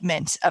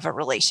development of a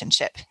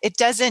relationship. It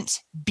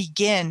doesn't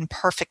begin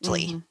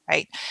perfectly,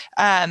 right?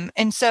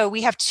 And so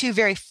we have two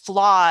very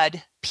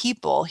flawed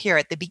people here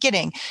at the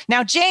beginning.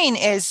 Now, Jane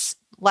is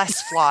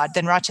less flawed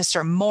than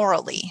Rochester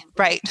morally,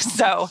 right?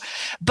 So,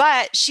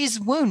 but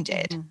she's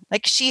wounded.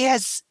 Like she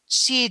has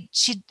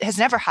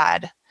never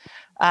had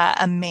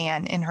a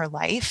man in her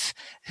life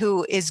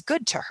who is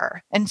good to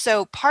her. And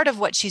so part of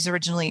what she's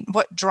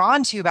what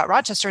drawn to about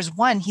Rochester is,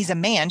 one, he's a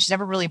man. She's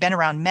never really been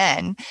around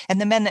men. And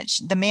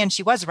the man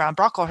she was around,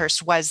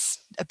 Brocklehurst, was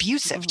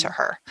abusive to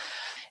her.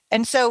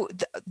 And so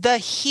the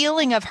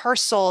healing of her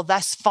soul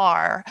thus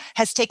far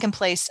has taken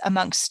place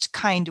amongst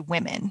kind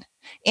women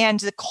and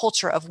the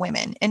culture of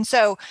women. And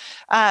so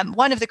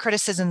one of the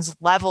criticisms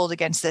leveled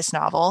against this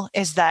novel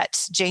is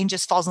that Jane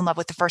just falls in love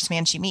with the first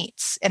man she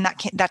meets. And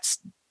that's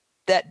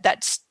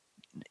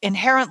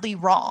inherently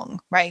wrong,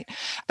 right?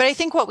 But I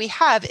think what we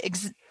have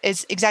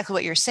is exactly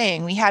what you're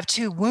saying. We have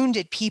two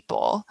wounded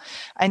people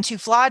and two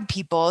flawed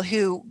people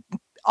who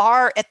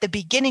are at the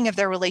beginning of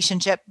their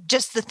relationship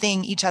just the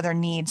thing each other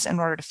needs in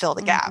order to fill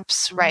the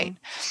gaps, right?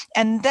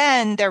 And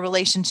then their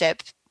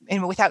relationship,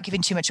 and without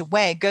giving too much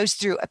away, goes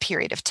through a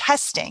period of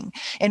testing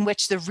in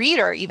which the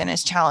reader even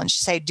is challenged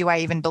to say, do I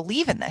even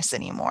believe in this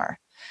anymore?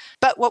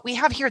 But what we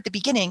have here at the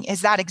beginning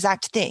is that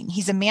exact thing.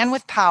 He's a man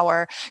with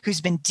power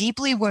who's been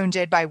deeply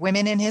wounded by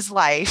women in his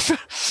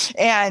life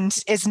and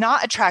is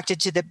not attracted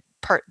to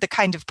the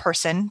kind of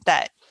person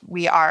that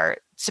we are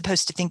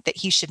supposed to think that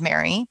he should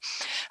marry.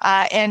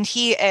 And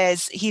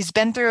he's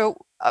been through,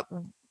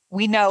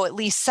 we know at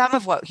least some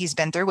of what he's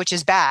been through, which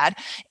is bad.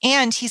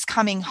 And he's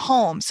coming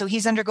home. So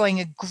he's undergoing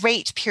a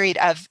great period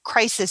of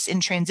crisis in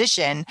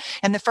transition.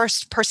 And the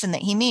first person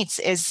that he meets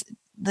is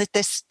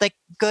this like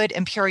good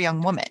and pure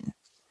young woman.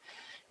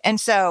 And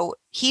so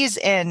she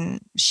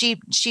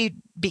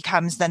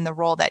becomes then the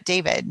role that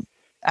David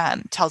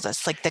tells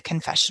us, like the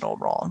confessional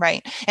role,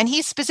 right? And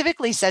he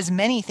specifically says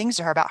many things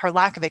to her about her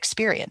lack of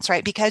experience,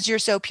 right? Because you're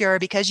so pure,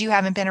 because you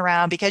haven't been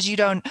around, because you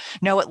don't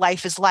know what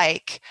life is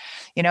like,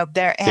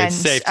 it's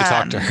safe to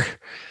talk to her.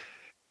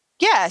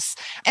 Yes.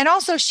 And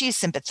also she's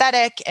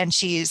sympathetic, and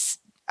she's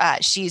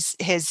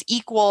his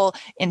equal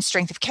in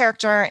strength of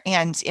character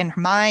and in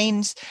her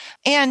mind.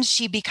 And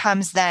she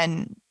becomes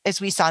then, as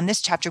we saw in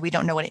this chapter, we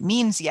don't know what it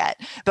means yet,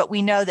 but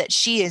we know that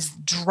she is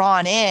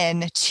drawn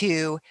in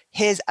to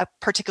a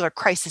particular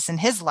crisis in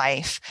his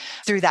life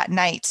through that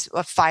night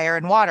of fire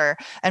and water.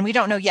 And we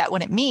don't know yet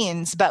what it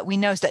means, but we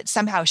know that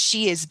somehow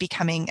she is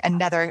becoming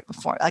another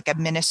form, like a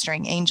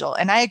ministering angel.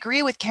 And I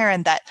agree with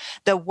Karen that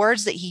the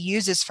words that he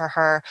uses for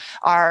her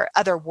are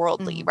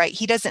otherworldly, right?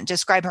 He doesn't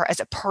describe her as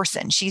a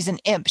person. She's an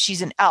imp,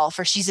 she's an elf,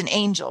 or she's an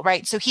angel,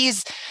 right? So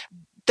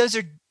those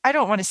are, I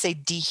don't want to say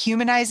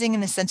dehumanizing in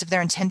the sense of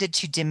they're intended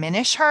to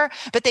diminish her,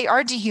 but they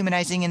are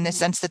dehumanizing in the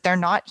sense that they're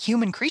not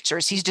human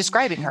creatures he's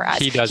describing her as.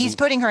 He's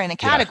putting her in a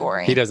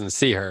category. Yeah, he doesn't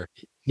see her.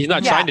 He's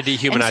not trying to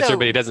dehumanize her,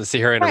 but he doesn't see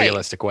her in a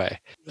realistic way.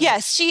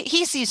 Yes,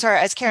 he sees her,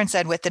 as Karen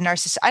said, with the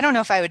narcissist. I don't know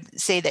if I would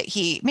say that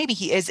maybe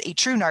he is a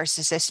true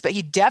narcissist, but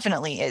he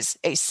definitely is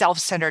a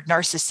self-centered,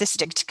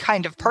 narcissistic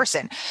kind of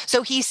person.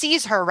 So he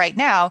sees her right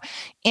now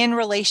in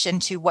relation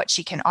to what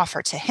she can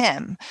offer to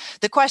him.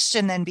 The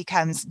question then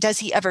becomes, does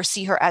he ever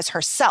see her as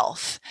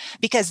herself?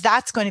 Because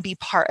that's going to be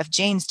part of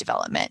Jane's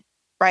development,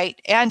 right?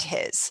 And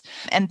his.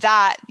 And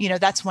that,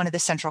 that's one of the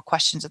central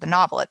questions of the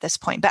novel at this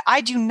point. But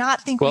I do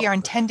not think we are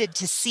intended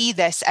to see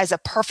this as a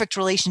perfect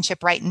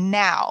relationship right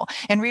now.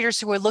 And readers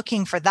who are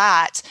looking for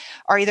that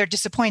are either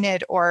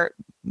disappointed or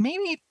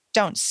maybe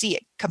don't see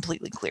it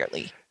completely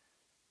clearly.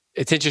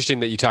 It's interesting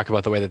that you talk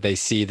about the way that they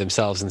see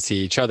themselves and see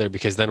each other,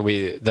 because then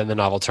the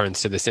novel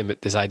turns to this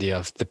idea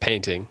of the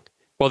painting.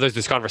 Well, there's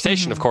this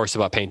conversation, of course,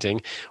 about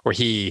painting where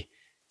he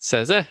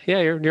says, yeah,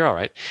 you're all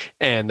right.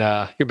 And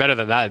you're better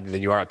than that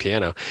than you are at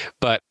piano.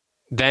 But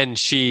then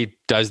she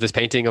does this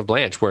painting of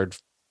Blanche where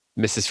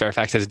Mrs.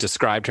 Fairfax has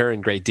described her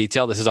in great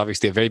detail. This is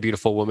obviously a very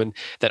beautiful woman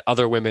that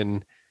other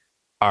women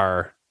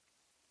are.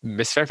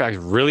 Miss Fairfax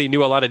really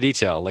knew a lot of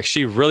detail. Like,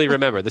 she really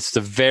remembered.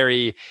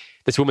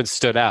 This woman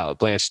stood out.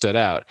 Blanche stood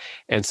out.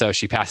 And so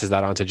she passes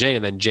that on to Jane.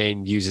 And then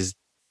Jane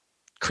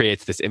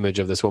creates this image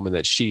of this woman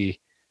that she,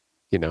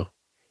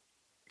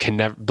 can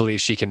never believe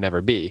she can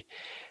never be.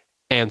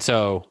 And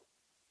so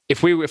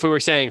if we were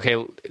saying,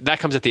 okay, that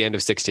comes at the end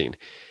of 16.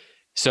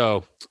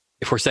 So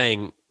if we're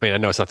saying, I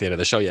know it's not the end of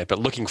the show yet, but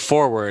looking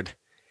forward,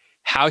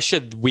 how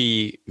should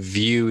we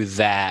view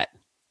that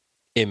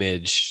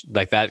image,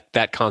 like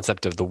that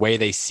concept of the way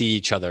they see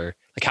each other?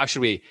 Like,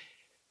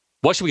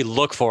 what should we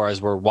look for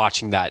as we're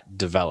watching that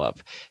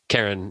develop?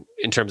 Karen,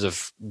 in terms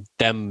of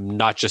them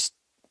not just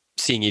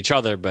seeing each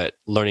other, but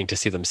learning to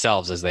see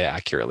themselves as they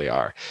accurately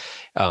are.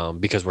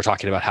 Because we're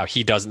talking about how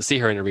he doesn't see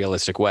her in a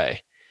realistic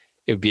way.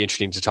 It would be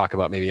interesting to talk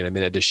about maybe in a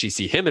minute, does she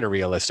see him in a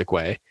realistic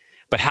way?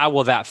 But how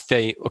will that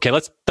fit? Okay,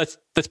 let's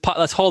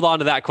hold on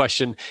to that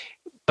question.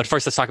 But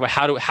first, let's talk about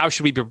how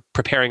should we be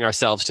preparing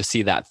ourselves to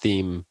see that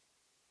theme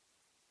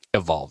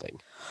evolving?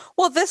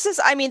 Well, this is,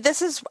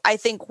 I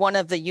think, one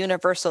of the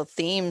universal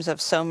themes of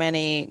so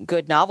many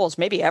good novels.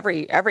 Maybe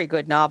every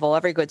good novel,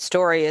 every good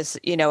story is,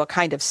 a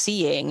kind of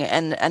seeing,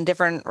 and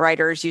different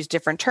writers use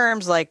different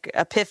terms like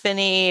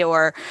epiphany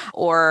or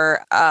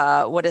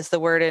what is the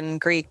word in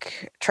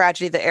Greek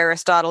tragedy that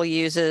Aristotle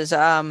uses?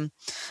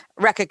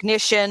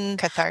 Recognition.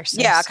 Catharsis.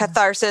 Yeah,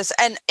 catharsis.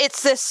 And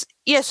it's this,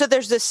 so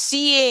there's this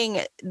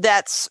seeing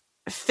that's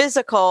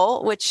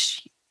physical,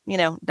 which,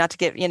 not to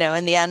give,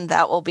 in the end,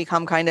 that will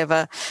become kind of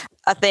a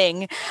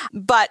thing,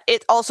 but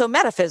it's also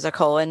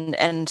metaphysical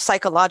and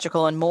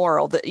psychological and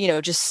moral, that,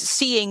 just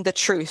seeing the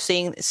truth,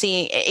 seeing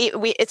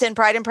it's in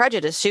Pride and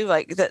Prejudice too,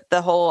 like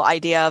the whole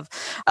idea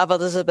of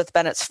Elizabeth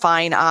Bennet's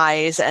fine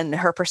eyes and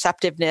her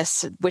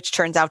perceptiveness, which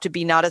turns out to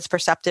be not as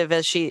perceptive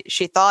as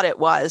she thought it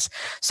was.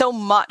 So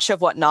much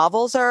of what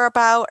novels are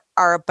about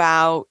are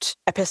about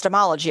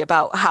epistemology,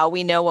 about how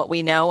we know what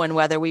we know and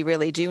whether we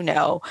really do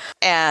know.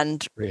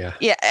 And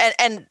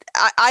and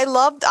I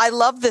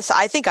love this.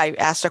 I think I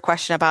asked a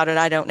question about it,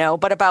 I don't know,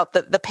 but about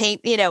the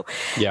paint,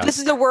 this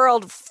is a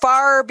world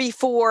far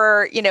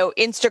before,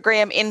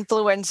 Instagram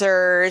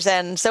influencers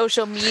and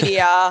social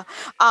media.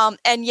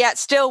 And yet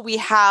still we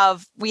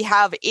have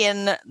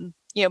in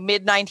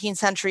mid 19th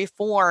century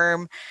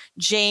form,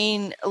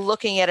 Jane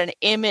looking at an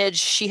image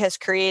she has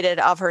created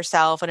of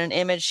herself and an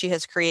image she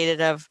has created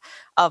of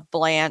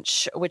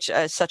Blanche, which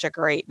is such a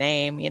great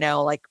name,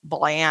 like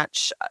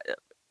Blanche,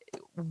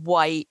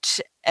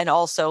 white, and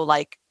also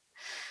like,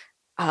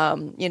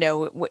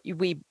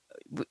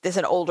 there's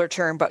an older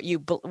term, but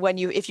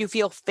if you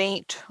feel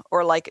faint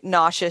or like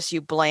nauseous,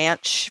 you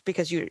blanch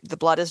because the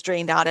blood is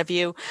drained out of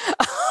you.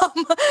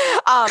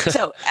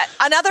 So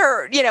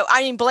another,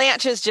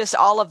 Blanche is just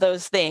all of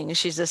those things.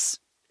 She's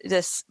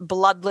this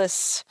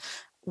bloodless,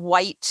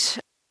 white,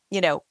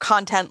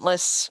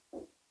 contentless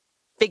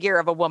figure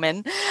of a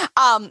woman.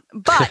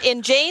 But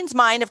in Jane's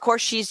mind, of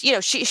course, she's,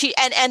 she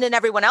and in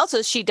everyone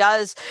else's, she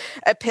does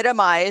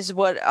epitomize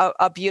what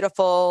a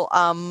beautiful,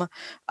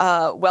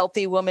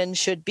 wealthy woman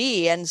should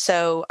be. And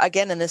so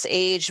again, in this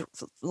age,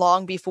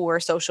 long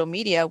before social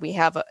media, we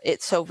have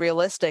it's so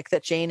realistic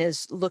that Jane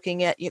is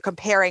looking at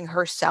comparing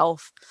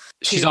herself.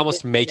 She's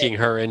almost making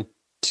her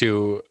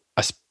into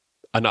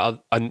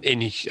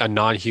a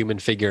non-human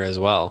figure as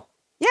well.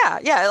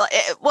 Yeah.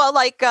 Well,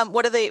 like,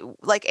 what are they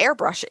like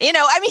airbrush?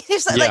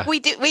 It's like we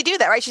do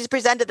that, right? She's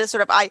presented this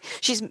sort of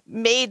she's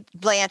made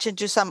Blanche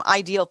into some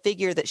ideal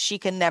figure that she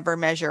can never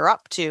measure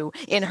up to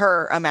in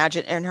her mind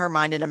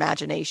and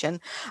imagination.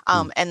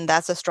 And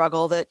that's a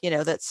struggle that,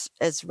 that's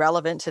as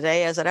relevant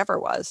today as it ever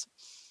was.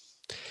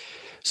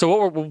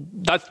 So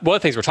that's one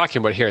of the things we're talking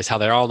about here is how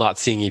they're all not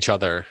seeing each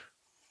other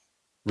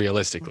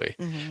realistically.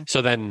 Mm-hmm.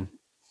 So then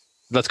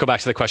let's go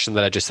back to the question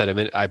that I just said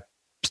I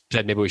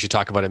said maybe we should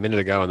talk about a minute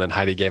ago, and then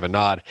Heidi gave a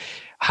nod.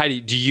 Heidi,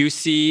 do you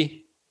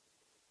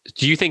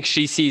think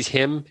she sees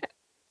him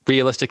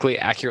realistically,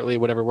 accurately,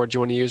 whatever word you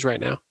want to use right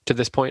now to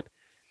this point?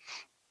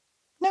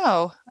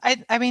 No,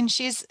 I mean,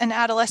 she's an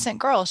adolescent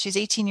girl. She's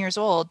 18 years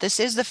old. This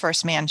is the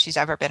first man she's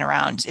ever been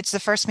around. It's the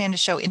first man to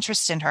show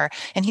interest in her,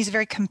 and he's a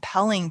very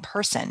compelling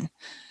person.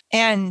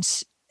 And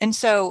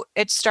so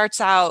it starts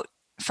out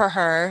for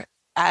her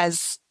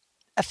as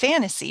a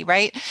fantasy,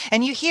 right?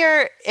 And you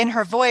hear in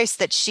her voice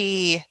that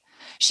she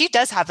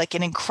does have like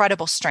an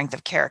incredible strength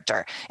of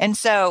character. And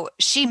so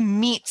she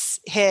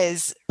meets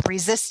his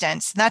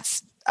resistance. And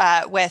that's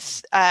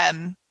with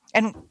and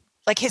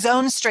like his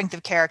own strength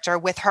of character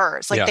with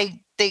hers. Like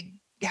they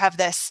have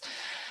this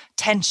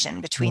tension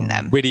between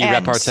them. Witty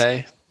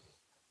repartee.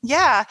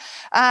 Yeah.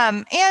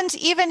 And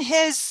even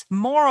his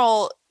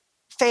moral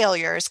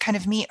failures kind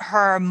of meet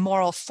her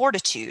moral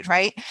fortitude,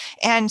 right?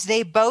 And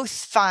they both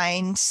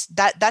find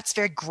that that's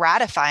very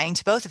gratifying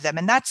to both of them.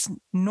 And that's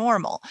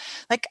normal.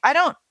 Like, I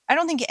don't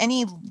think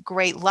any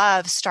great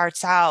love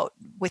starts out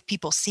with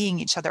people seeing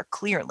each other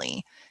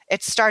clearly.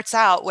 It starts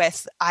out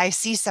with, I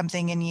see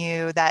something in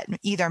you that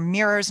either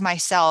mirrors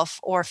myself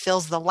or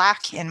fills the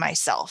lack in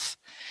myself.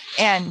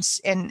 And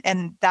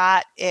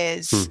that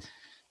is,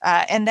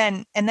 and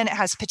then it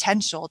has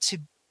potential to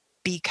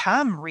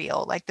become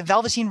real, like the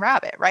Velveteen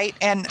Rabbit, right?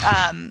 And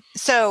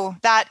so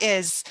that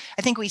is,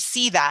 I think we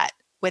see that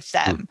with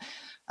them.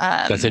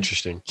 That's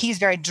interesting. He's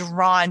very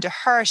drawn to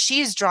her.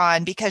 She's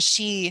drawn because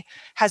she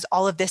has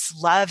all of this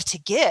love to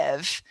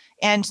give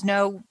and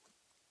no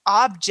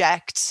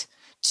object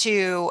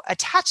to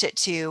attach it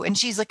to. And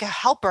she's like a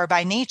helper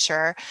by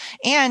nature.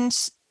 And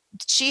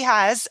she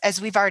has,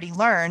 as we've already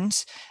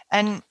learned,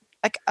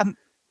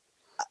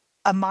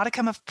 a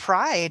modicum of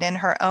pride in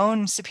her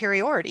own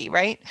superiority,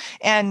 right?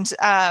 And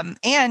an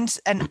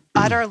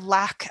utter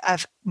lack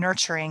of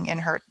nurturing in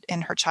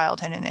her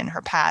childhood and in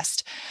her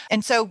past.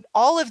 And so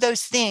all of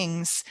those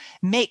things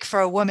make for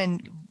a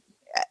woman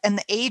and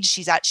the age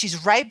she's at,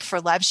 she's ripe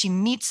for love. She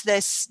meets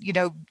this,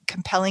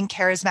 compelling,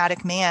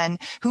 charismatic man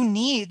who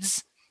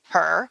needs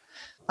her.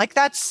 Like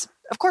that's,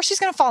 of course she's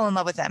going to fall in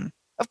love with him.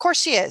 Of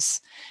course she is.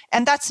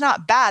 And that's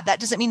not bad. That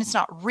doesn't mean it's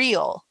not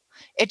real.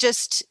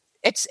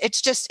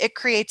 It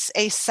creates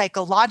a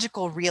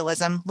psychological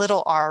realism,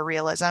 little r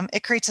realism.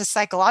 It creates a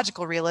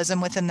psychological realism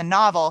within the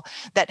novel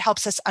that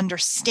helps us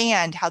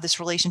understand how this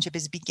relationship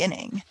is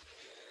beginning.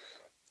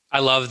 I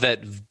love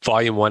that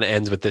volume 1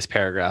 ends with this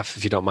paragraph,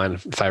 if you don't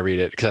mind if I read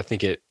it, because I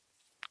think it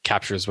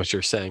captures what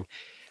you're saying.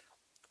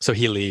 So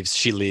he leaves,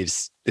 she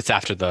leaves. It's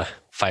after the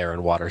fire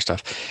and water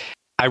stuff.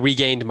 I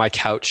regained my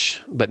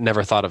couch, but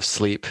never thought of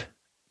sleep.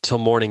 Till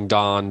morning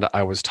dawned,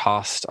 I was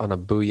tossed on a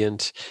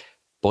buoyant,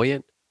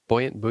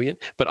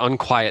 but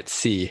unquiet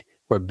sea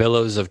where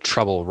billows of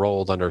trouble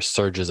rolled under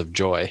surges of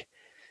joy.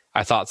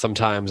 I thought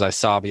sometimes I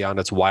saw beyond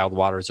its wild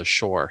waters a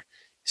shore,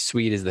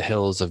 sweet as the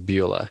hills of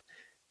Beulah.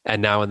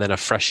 And now and then a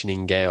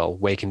freshening gale,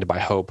 wakened by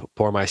hope,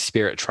 bore my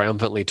spirit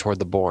triumphantly toward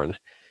the bourne.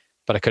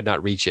 But I could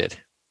not reach it,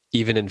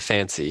 even in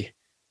fancy.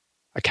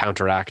 A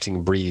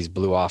counteracting breeze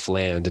blew off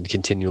land and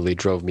continually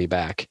drove me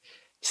back.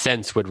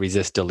 Sense would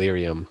resist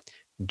delirium.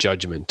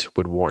 judgment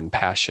would warn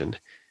passion.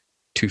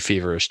 Too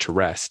feverish to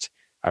rest,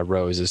 I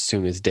rose as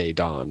soon as day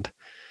dawned.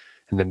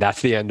 And then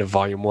that's the end of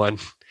volume 1.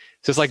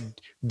 So it's like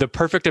the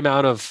perfect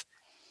amount of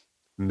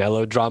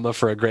melodrama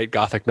for a great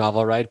Gothic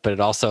novel, right? But it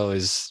also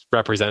is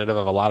representative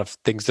of a lot of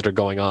things that are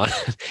going on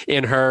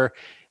in her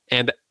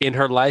and in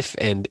her life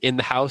and in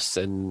the house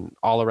and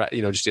all around,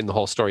 just in the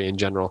whole story in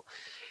general.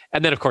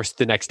 And then, of course,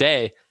 the next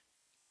day,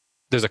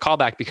 there's a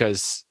callback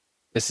because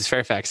Mrs.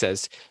 Fairfax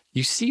says,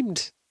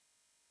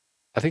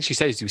 I think she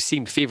says, you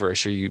seemed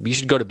feverish, or you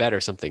should go to bed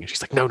or something. And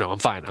she's like, no, I'm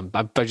fine.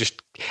 I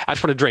just want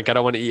to drink. I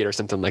don't want to eat or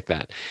something like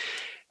that.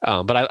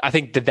 But I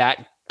think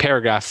that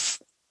paragraph,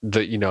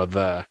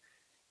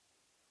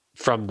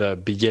 from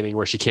the beginning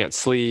where she can't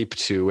sleep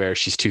to where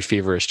she's too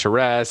feverish to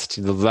rest,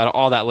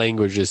 all that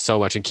language is so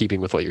much in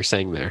keeping with what you're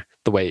saying there.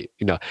 The way,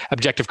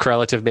 objective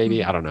correlative,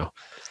 maybe, I don't know.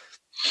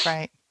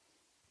 Right.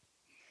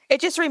 It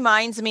just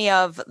reminds me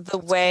of the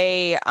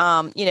way,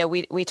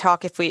 we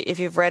talk, if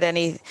you've read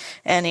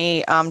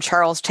any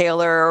Charles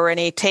Taylor or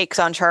any takes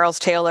on Charles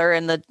Taylor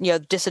and the,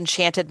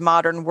 disenchanted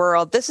modern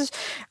world. This is,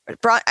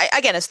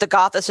 again, it's the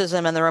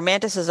Gothicism and the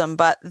Romanticism,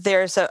 but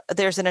there's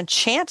an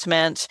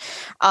enchantment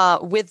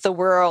with the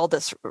world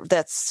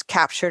that's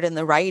captured in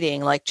the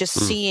writing, like just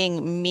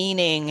seeing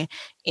meaning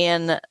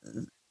in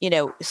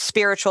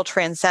spiritual,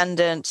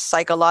 transcendent,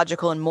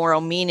 psychological, and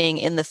moral meaning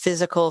in the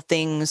physical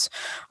things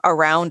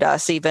around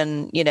us.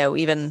 Even,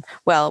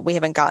 well, we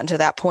haven't gotten to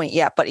that point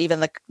yet, but even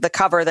the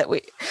cover that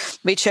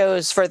we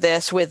chose for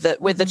this with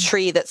the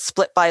tree that's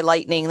split by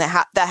lightning,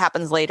 that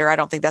happens later. I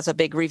don't think that's a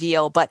big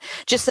reveal, but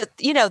just that,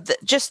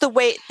 just the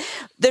way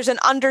there's an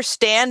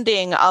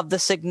understanding of the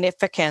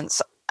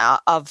significance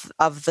of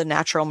the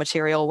natural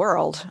material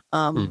world.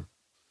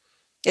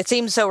 It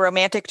seems so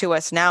romantic to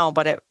us now,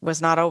 but it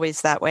was not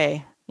always that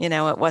way.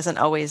 It wasn't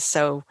always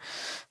so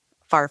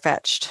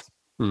far-fetched.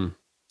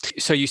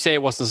 So you say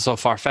it wasn't so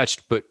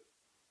far-fetched, but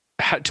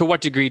to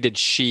what degree did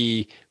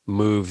she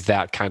move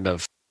that kind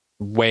of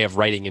way of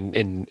writing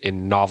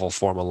in novel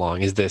form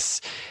along? Is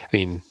this,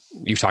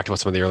 you've talked about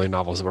some of the early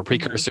novels that were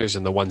precursors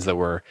and the ones that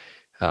were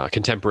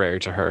contemporary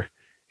to her.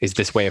 Is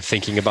this way of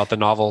thinking about the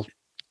novel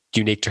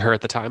unique to her at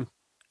the time?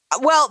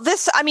 Well,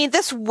 this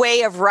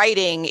way of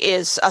writing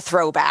is a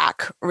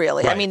throwback,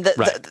 really. Right,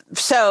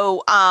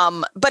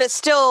 but it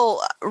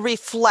still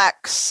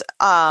reflects,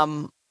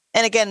 and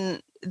again,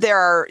 there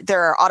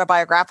are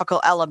autobiographical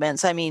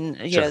elements.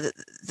 Sure.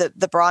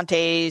 The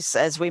Brontes,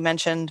 as we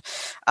mentioned,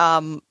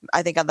 I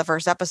think on the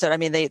first episode,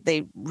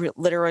 they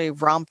literally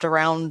romped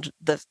around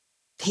the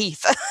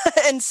heath.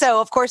 And so,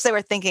 of course, they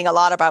were thinking a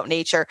lot about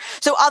nature.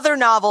 So other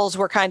novels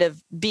were kind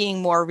of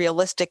being more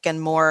realistic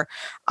and more,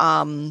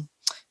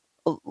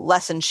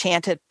 less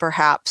enchanted,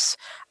 perhaps.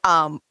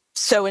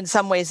 So in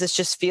some ways, this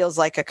just feels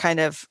like a kind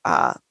of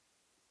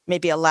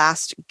maybe a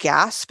last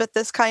gasp at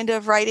this kind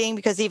of writing,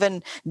 because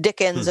even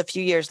Dickens a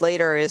few years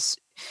later is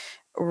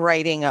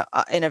writing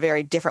in a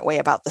very different way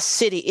about the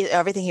city.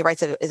 Everything he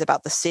writes is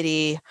about the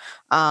city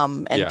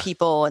and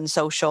people and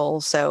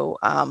social. So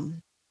I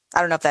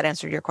don't know if that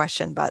answered your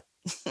question, but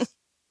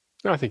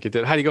no, I think it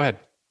did. Heidi, go ahead.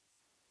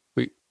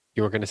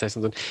 You were going to say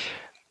something?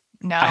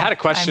 No, I had a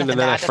question and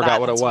then I forgot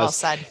what it was. Well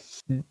said.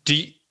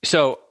 I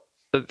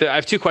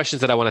have two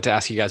questions that I wanted to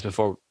ask you guys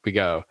before we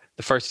go.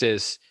 The first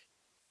is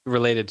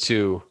related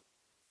to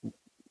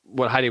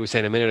what Heidi was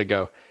saying a minute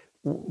ago.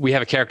 We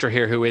have a character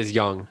here who is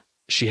young.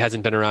 She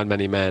hasn't been around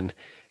many men.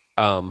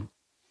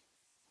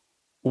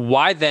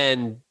 Why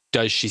then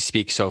does she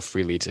speak so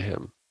freely to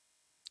him?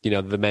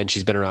 The men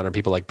she's been around are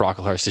people like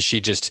Brocklehurst. Has she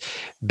just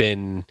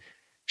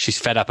she's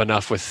fed up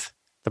enough with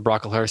the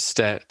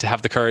Brocklehurst to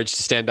have the courage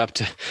to stand up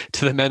to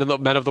the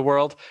men of the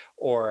world?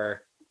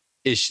 Or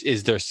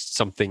is there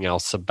something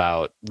else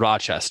about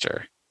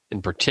Rochester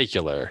in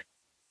particular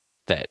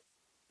that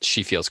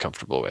she feels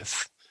comfortable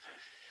with?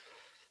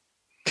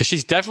 Because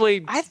she's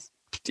definitely,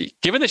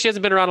 given that she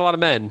hasn't been around a lot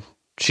of men,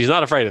 she's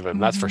not afraid of him.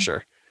 That's for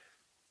sure.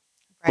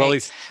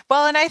 Right.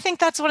 Well, and I think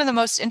that's one of the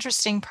most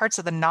interesting parts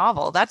of the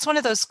novel. That's one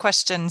of those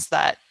questions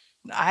that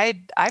I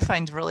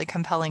find really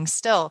compelling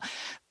still.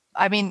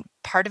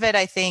 Part of it,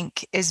 I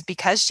think, is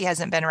because she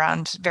hasn't been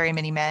around very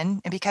many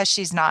men and because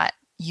she's not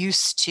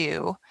used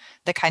to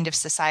the kind of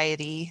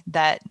society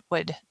that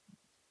would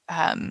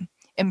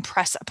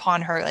impress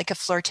upon her like a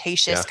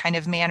flirtatious kind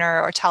of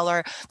manner, or tell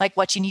her like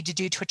what you need to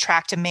do to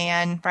attract a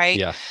man, right?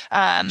 Yeah.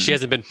 She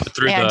hasn't been put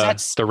through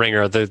the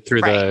ringer,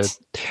 through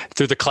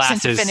the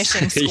classes. Since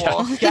finishing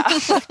school.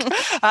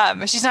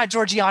 Yeah. She's not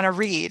Georgiana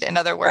Reed, in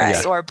other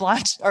words, or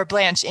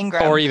Blanche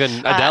Ingram. Or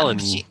even Adele in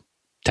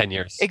 10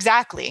 years.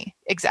 Exactly.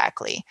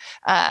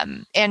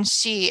 And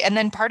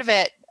then part of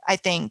it, I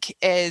think,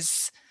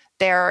 is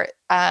there,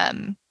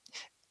 and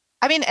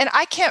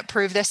I can't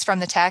prove this from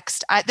the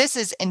text. This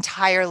is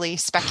entirely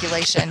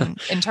speculation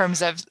in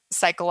terms of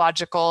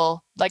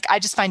psychological, I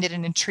just find it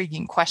an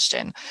intriguing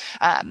question.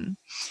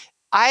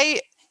 I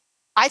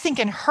think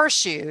in her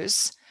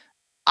shoes,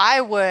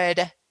 I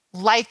would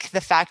like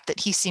the fact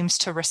that he seems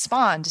to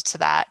respond to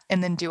that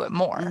and then do it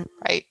more.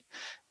 Right.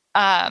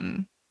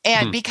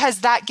 And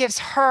because that gives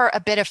her a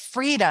bit of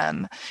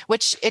freedom,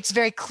 which it's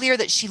very clear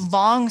that she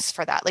longs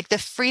for that, like the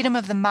freedom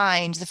of the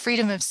mind, the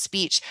freedom of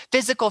speech,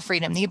 physical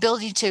freedom, the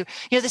ability to,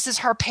 this is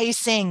her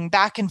pacing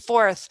back and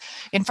forth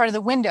in front of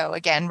the window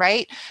again,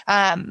 right?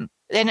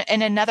 In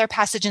another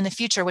passage in the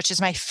future, which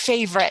is my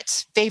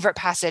favorite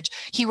passage,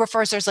 he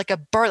refers, there's like a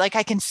bird, like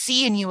I can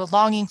see in you a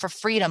longing for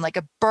freedom, like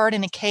a bird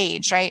in a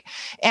cage, right?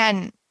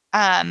 And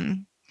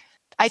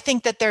I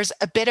think that there's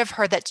a bit of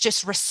her that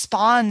just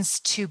responds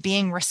to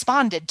being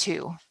responded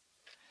to.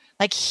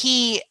 Like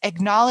he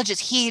acknowledges,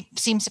 he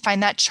seems to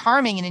find that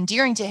charming and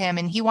endearing to him,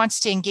 and he wants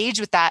to engage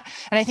with that.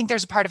 And I think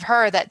there's a part of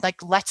her that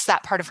like lets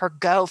that part of her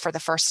go for the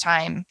first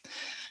time.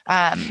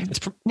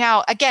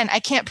 Now, again, I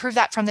can't prove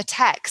that from the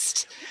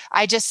text.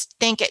 I just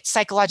think it's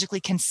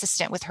psychologically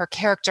consistent with her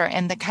character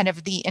and the kind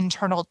of the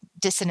internal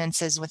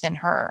dissonances within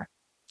her.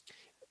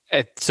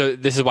 So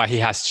this is why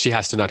she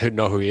has to not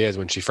know who he is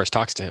when she first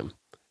talks to him.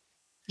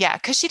 Yeah,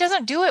 because she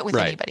doesn't do it with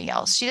anybody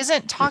else. She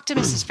doesn't talk to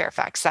Mrs.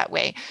 Fairfax that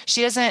way.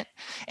 She doesn't,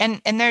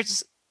 and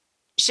there's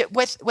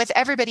with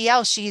everybody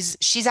else.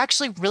 She's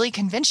actually really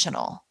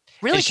conventional.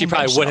 Really, and she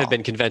probably would have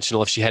been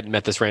conventional if she hadn't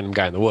met this random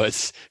guy in the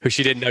woods who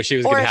she didn't know she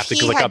was going to have to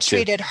look up to. Or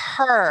if he had treated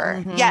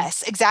her,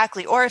 yes,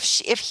 exactly. Or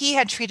if he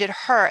had treated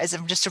her as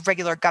just a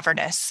regular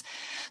governess.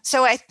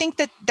 So I think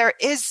that there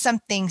is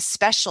something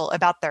special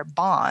about their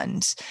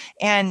bond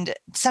and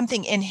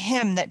something in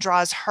him that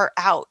draws her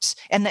out,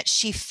 and that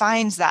she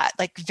finds that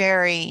like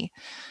very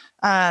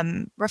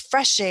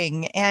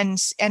refreshing and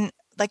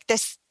like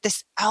this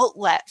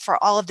outlet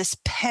for all of this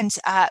pent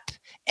up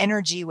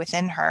energy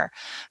within her,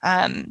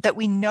 that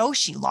we know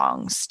she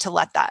longs to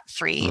let that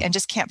free and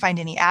just can't find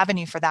any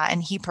avenue for that.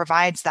 And he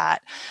provides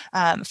that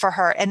for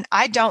her. And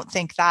I don't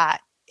think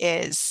that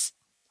is,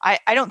 I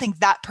don't think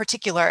that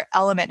particular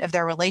element of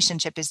their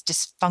relationship is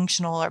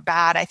dysfunctional or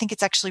bad. I think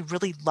it's actually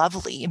really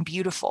lovely and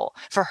beautiful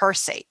for her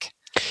sake.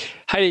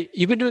 Heidi,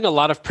 you've been doing a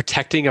lot of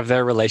protecting of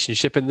their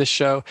relationship in this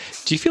show.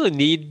 Do you feel a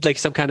need, like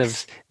some kind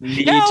of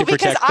need to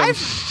protect them?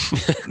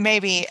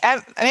 Maybe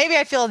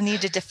I feel a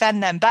need to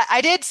defend them. But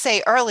I did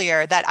say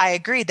earlier that I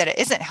agreed that it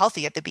isn't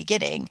healthy at the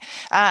beginning,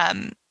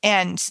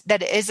 and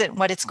that it isn't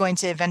what it's going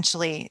to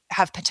eventually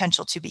have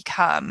potential to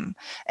become.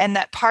 And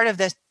that part of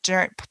the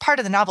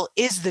novel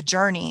is the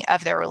journey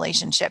of their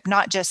relationship,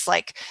 not just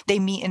like they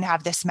meet and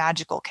have this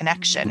magical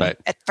connection. Right.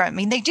 I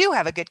mean, they do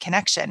have a good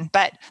connection,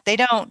 but they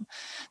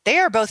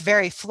are both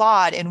very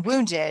flawed and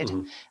wounded.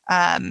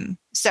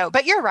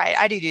 But you're right.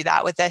 I do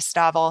that with this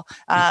novel.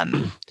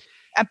 And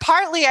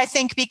partly I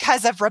think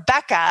because of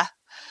Rebecca,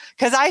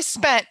 because I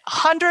spent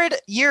 100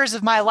 years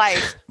of my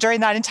life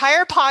during that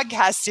entire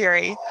podcast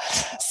series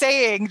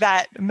saying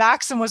that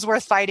Maxim was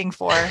worth fighting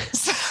for.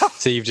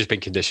 So you've just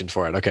been conditioned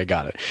for it. Okay,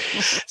 got it.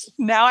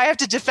 Now I have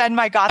to defend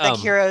my Gothic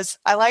heroes.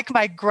 I like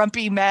my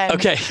grumpy men.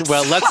 Okay,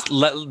 well,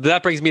 that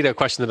brings me to a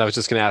question that I was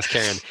just going to ask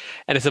Karen,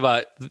 and it's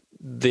about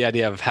the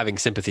idea of having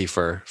sympathy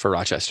for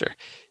Rochester.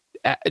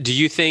 Do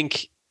you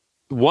think,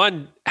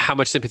 one, how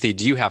much sympathy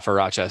do you have for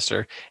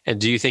Rochester? And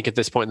do you think at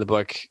this point in the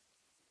book,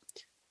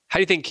 how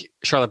do you think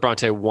Charlotte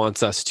Bronte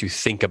wants us to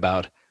think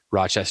about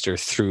Rochester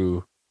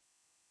through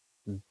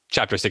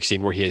chapter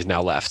 16, where he is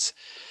now left?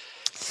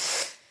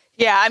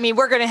 Yeah, I mean,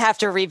 we're going to have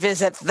to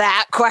revisit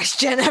that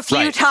question a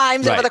few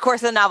times over the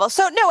course of the novel.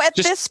 So no,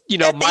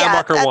 mile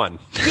marker one.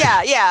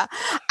 Yeah.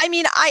 I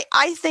mean,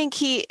 I think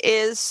he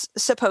is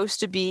supposed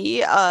to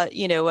be, a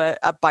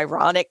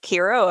Byronic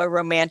hero, a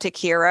romantic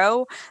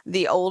hero,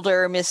 the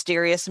older,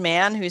 mysterious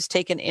man who's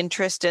taken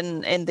interest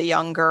in the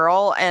young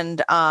girl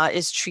and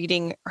is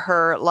treating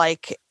her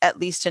like at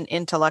least an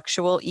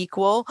intellectual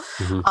equal.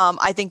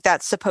 I think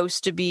that's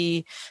supposed to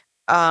be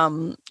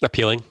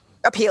appealing.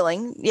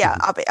 Yeah.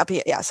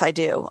 Yes, I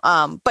do.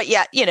 But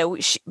yeah,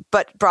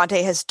 but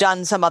Bronte has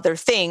done some other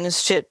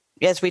things to,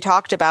 as we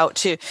talked about,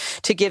 to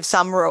give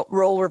some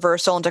role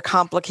reversal and to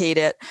complicate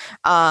it.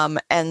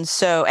 And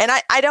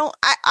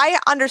I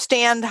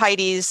understand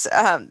Heidi's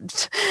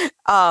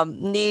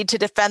need to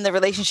defend the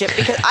relationship,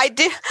 because I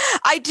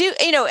do,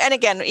 and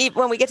again,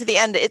 when we get to the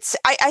end,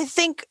 I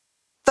think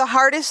the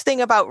hardest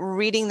thing about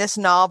reading this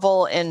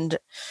novel and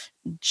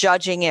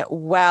judging it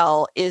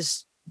well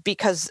is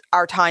because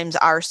our times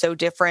are so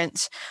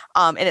different,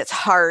 and it's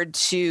hard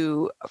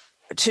to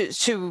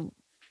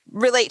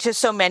relate to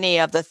so many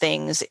of the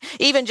things.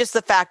 Even just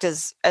the fact,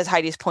 as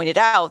Heidi's pointed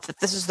out,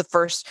 that this is the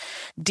first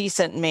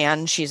decent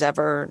man she's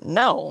ever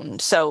known.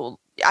 So,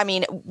 I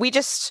mean, we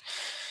just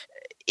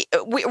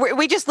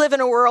live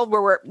in a world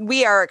where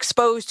we are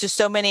exposed to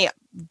so many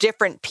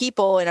different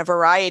people in a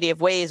variety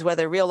of ways,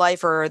 whether real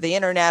life or the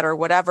internet or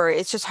whatever.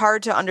 It's just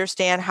hard to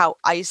understand how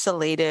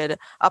isolated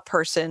a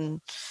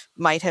person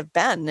might have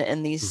been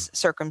in these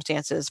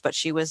circumstances. But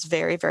she was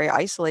very, very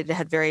isolated,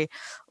 had very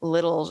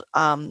little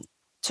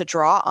to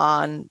draw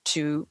on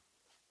to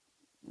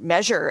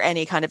measure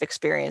any kind of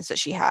experience that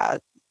she had,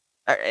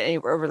 or any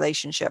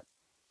relationship.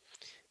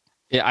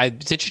 Yeah,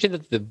 it's interesting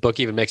that the book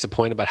even makes a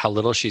point about how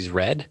little she's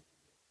read.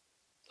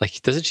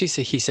 like, doesn't she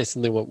say, he says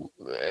something,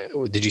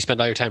 did you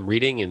spend all your time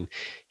reading? And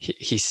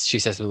she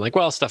says something like,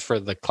 well, stuff for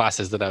the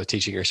classes that I was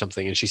teaching or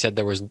something. And she said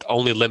there was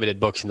only limited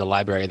books in the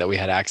library that we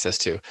had access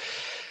to.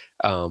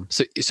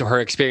 So her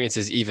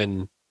experiences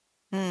even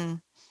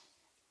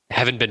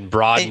haven't been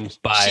broadened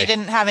by. She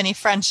didn't have any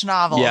French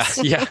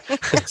novels. Yeah.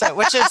 So,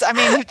 which is, I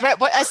mean,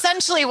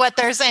 essentially what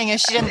they're saying is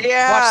she didn't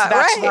watch The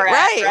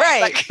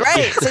Bachelorette.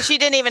 Right. So she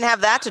didn't even have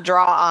that to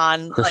draw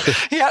on.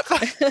 Like, yep.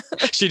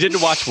 She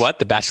didn't watch what?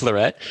 The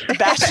Bachelorette? The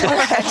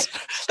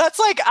Bachelorette. That's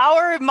like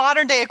our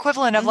modern day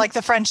equivalent of like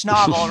the French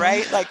novel,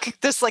 right?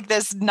 Like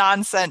this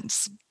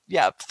nonsense.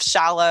 Yep.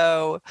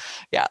 Shallow.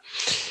 Yeah.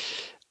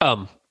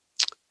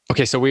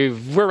 Okay. So we're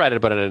right at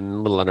about a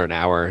little under an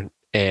hour.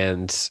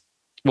 And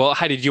well,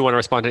 Heidi, do you want to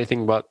respond to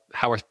anything about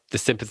how we're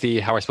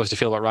supposed to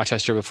feel about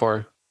Rochester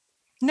before?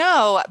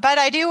 No, but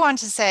I do want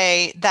to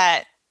say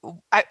that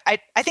I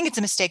think it's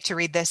a mistake to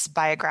read this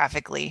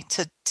biographically,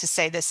 to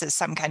say this is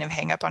some kind of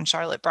hang up on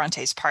Charlotte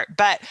Bronte's part.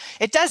 But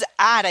it does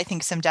add, I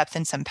think, some depth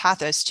and some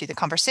pathos to the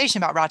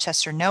conversation about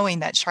Rochester, knowing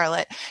that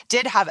Charlotte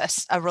did have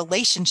a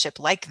relationship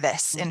like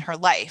this in her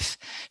life.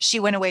 She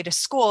went away to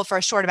school for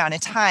a short amount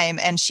of time,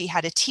 and she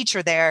had a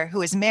teacher there who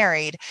was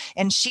married.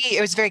 And it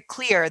was very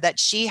clear that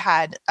she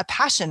had a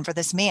passion for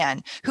this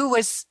man who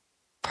was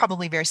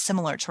probably very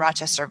similar to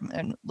Rochester,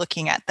 and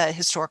looking at the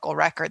historical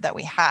record that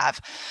we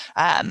have,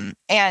 and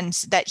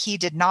that he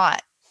did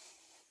not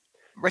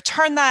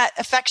return that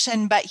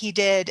affection, but he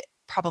did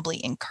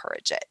probably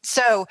encourage it.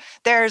 So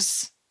there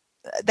is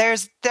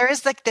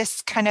like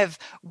this kind of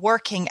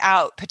working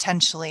out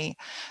potentially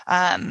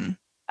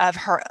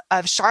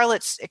of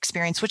Charlotte's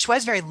experience, which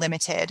was very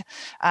limited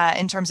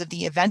in terms of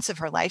the events of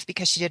her life,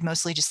 because she did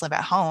mostly just live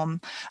at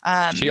home.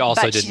 She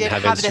also didn't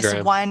have Instagram.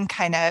 This one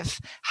kind of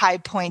high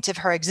point of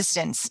her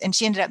existence, and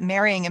she ended up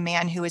marrying a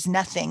man who was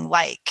nothing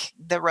like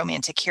the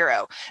romantic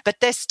hero. But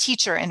this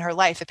teacher in her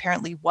life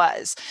apparently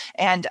was,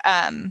 and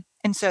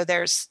so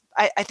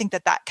I think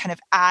that kind of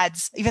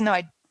adds, even though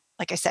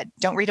like I said,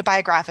 don't read it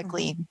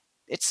biographically.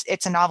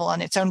 It's a novel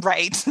on its own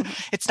right.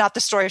 It's not the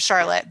story of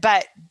Charlotte,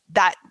 but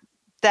that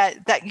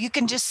you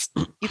can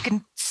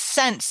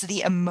sense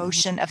the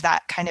emotion of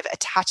that kind of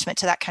attachment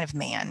to that kind of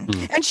man.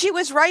 And she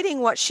was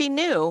writing what she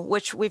knew,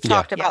 which we've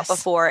talked about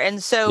before.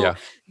 And so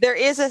there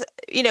is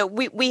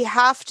we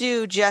have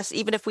to just,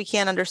 even if we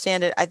can't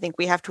understand it, I think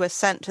we have to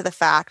assent to the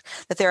fact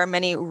that there are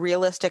many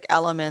realistic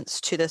elements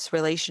to this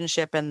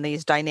relationship and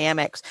these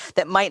dynamics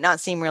that might not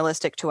seem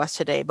realistic to us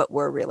today, but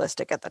were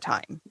realistic at the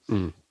time.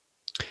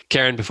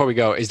 Karen, before we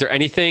go, is there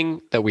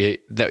anything that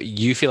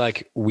you feel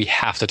like we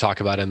have to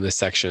talk about in this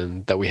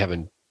section that we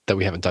haven't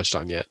touched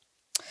on yet?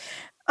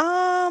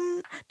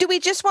 Do we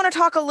just want to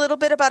talk a little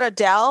bit about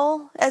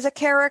Adele as a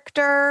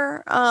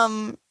character?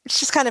 It's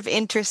just kind of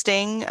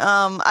interesting.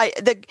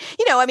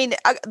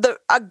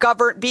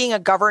 Being a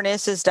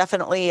governess is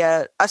definitely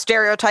a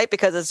stereotype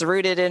because it's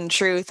rooted in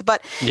truth,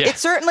 but it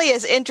certainly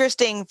is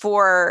interesting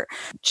for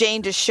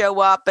Jane to show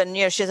up and,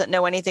 she doesn't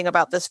know anything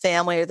about this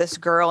family or this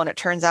girl. And it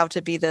turns out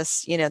to be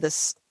this,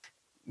 this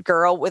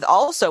girl with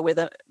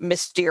a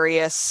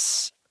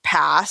mysterious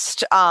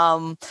past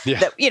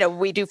that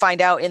we do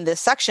find out in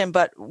this section.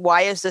 But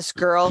why is this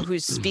girl who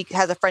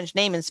has a French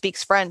name and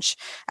speaks French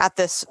at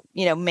this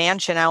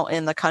mansion out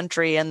in the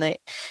country and the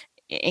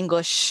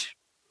English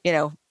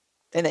in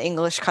the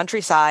English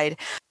countryside?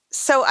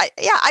 So I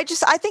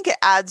think it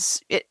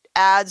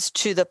adds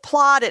to the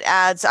plot. It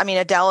adds,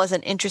 Adele is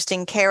an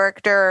interesting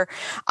character.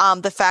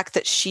 The fact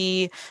that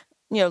she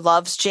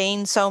loves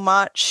Jane so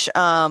much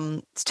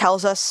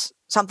tells us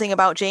something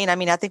about Jane.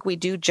 I think we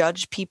do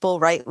judge people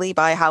rightly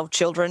by how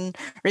children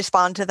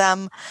respond to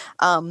them.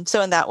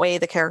 So in that way,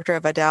 the character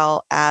of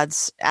Adele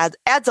adds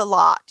a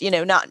lot.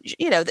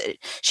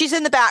 She's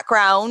in the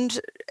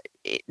background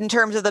in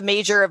terms of the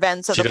major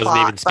events of the plot. She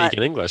doesn't even speak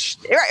in English.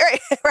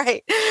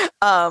 Right.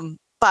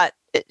 But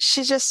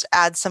she just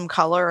adds some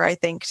color, I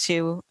think,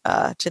 to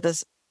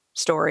this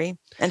story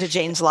and to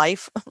Jane's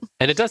life.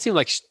 And it does seem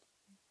like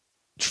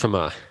from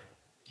a,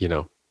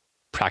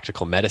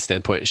 practical meta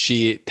standpoint,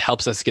 she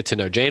helps us get to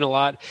know Jane a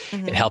lot.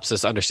 It helps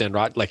us understand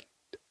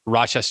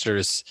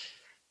Rochester's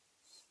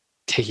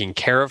taking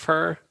care of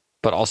her,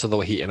 but also the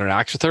way he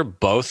interacts with her.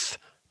 Both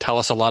tell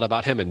us a lot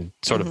about him in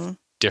sort of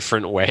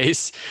different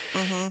ways.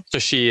 So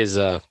she's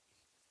a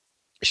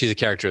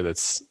character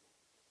that's,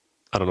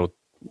 I don't know,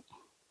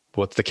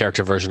 what's the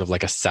character version of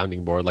like a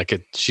sounding board?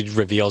 She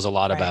reveals a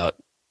lot about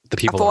the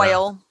people.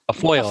 A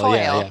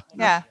foil.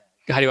 Yeah.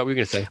 Heidi, what were you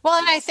going to say? Well,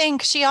 and I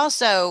think she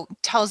also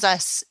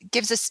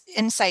gives us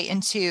insight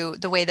into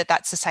the way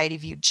that society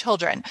viewed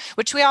children,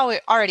 which we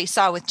already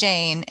saw with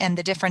Jane and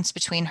the difference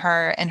between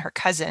her and her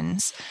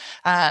cousins.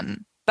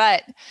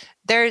 But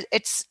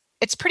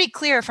it's pretty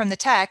clear from the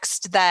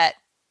text that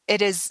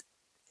it is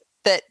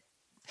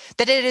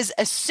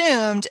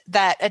assumed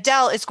that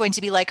Adele is going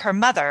to be like her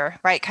mother,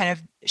 right? Kind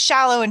of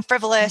shallow and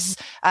frivolous,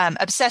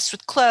 obsessed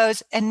with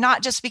clothes, and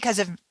not just because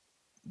of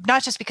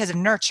not just because of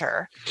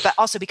nurture, but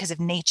also because of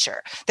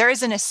nature. There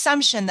is an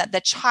assumption that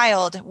the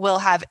child will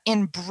have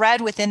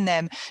inbred within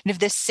them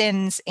the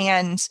sins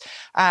and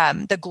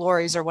the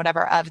glories or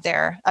whatever of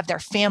their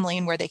family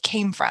and where they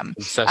came from.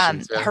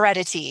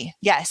 Heredity,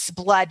 yes,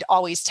 blood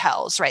always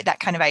tells, right? That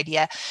kind of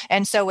idea.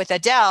 And so with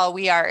Adele,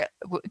 we are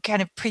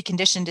kind of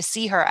preconditioned to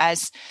see her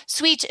as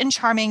sweet and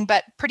charming,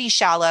 but pretty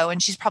shallow,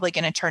 and she's probably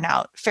going to turn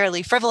out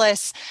fairly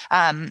frivolous.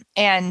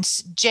 And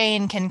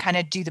Jane can kind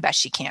of do the best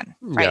she can,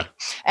 right? Yeah.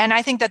 And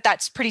I think that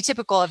that's pretty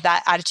typical of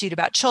that attitude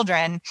about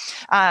children,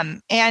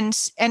 and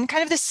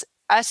kind of this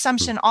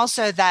assumption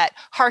also that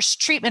harsh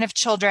treatment of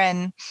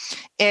children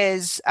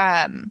is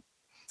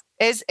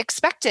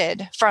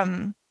expected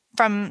from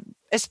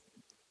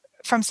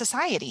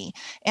society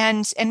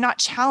and not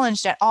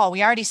challenged at all.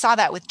 We already saw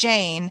that with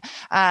Jane,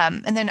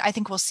 and then I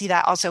think we'll see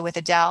that also with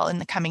Adele in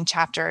the coming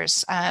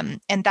chapters,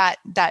 and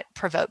that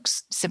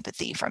provokes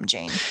sympathy from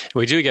Jane.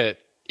 We do get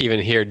even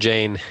here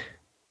Jane.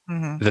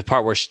 The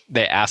part where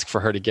they ask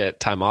for her to get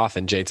time off,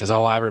 and Jane says,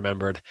 "Oh, I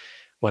remembered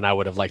when I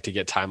would have liked to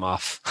get time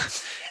off."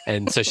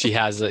 And so she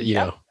has, you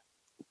know,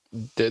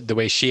 the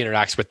way she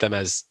interacts with them,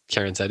 as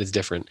Karen said, is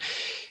different.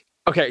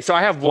 Okay, so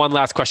I have one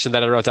last question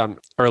that I wrote down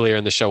earlier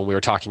in the show when we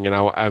were talking, and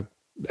I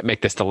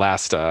make this the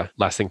last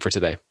thing for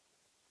today.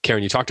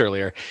 Karen, you talked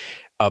earlier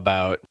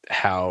about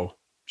how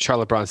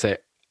Charlotte Bronte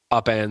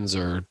upends,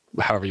 or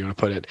however you want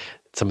to put it,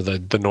 some of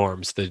the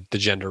norms, the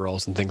gender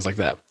roles and things like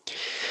that.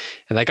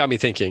 And that got me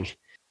thinking,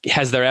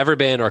 has there ever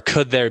been, or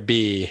could there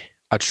be,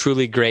 a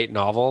truly great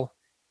novel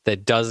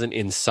that doesn't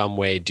in some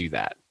way do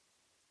that?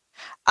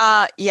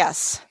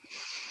 Yes.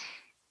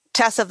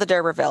 Tess of the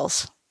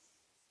D'Urbervilles.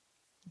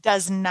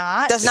 Does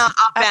not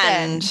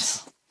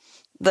upend.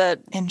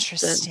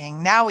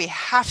 Interesting. Now we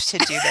have to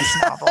do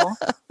this novel.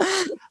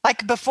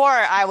 Like before,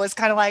 I was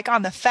kind of like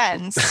on the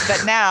fence,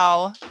 but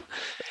now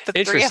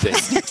the three of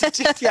us need to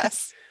do.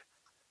 Yes.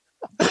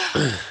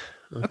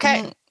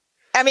 Okay.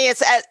 I mean,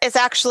 it's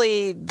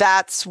actually,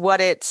 that's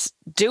what it's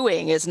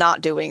doing, is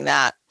not doing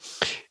that.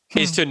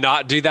 Is to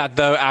not do that,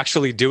 though,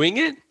 actually doing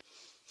it?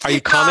 Are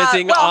you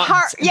commenting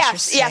on?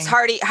 Yes.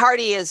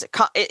 Hardy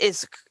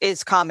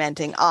is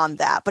commenting on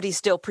that, but he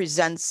still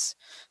presents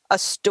a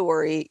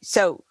story.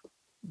 So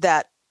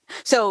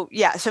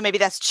maybe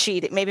that's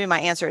cheating. Maybe my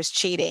answer is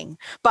cheating,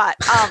 but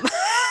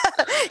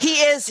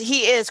he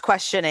is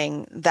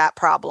questioning that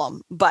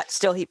problem, but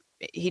still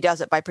he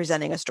does it by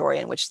presenting a story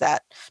in which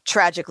that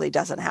tragically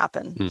doesn't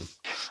happen.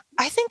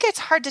 I think it's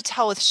hard to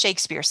tell with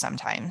Shakespeare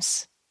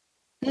sometimes.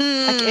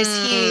 Like,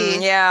 is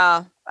he?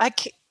 Yeah.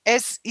 Like,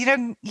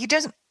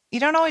 you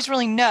don't always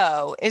really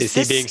know. Is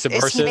he being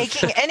subversive? Is he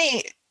making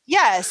any?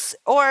 Yes.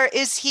 Or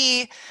is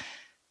he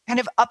kind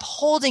of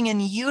upholding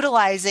and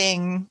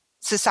utilizing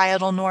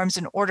societal norms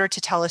in order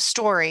to tell a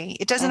story?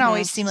 It doesn't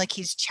always seem like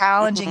he's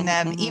challenging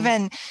them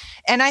even.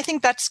 And I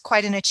think that's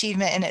quite an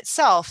achievement in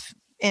itself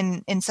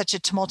in such a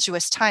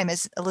tumultuous time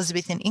as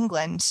Elizabethan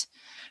England.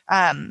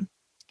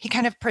 He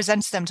kind of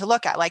presents them to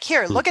look at, like,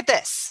 here, look at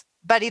this.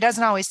 But he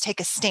doesn't always take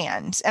a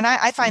stand. And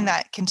I find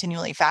that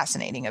continually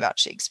fascinating about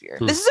Shakespeare.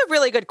 This is a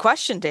really good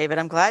question, David.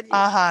 I'm glad you...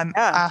 And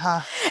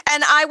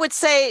I would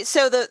say,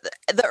 so the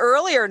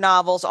earlier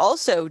novels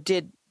also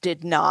did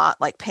not,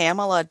 like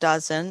Pamela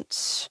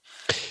doesn't.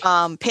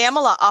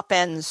 Pamela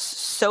upends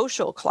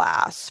social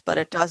class, but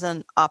it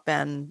doesn't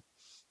upend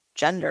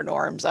gender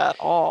norms at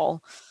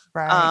all.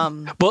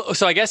 Right. Well,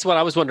 so I guess what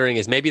I was wondering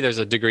is maybe there's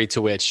a degree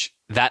to which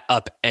that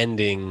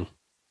upending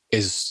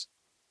is...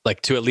 like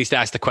to at least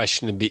ask the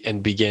question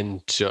and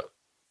begin to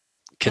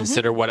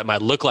consider what it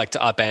might look like to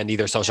upend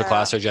either social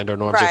class or gender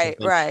norms.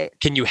 Right.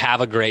 Can you have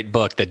a great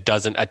book that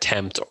doesn't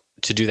attempt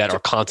to do that or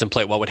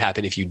contemplate what would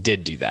happen if you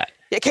did do that?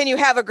 Can you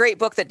have a great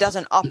book that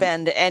doesn't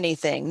upend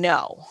anything?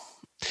 No.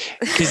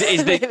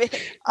 I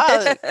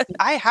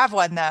have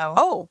one though.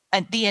 Oh,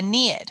 and the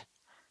Aeneid.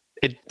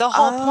 The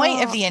whole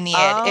point of the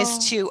Aeneid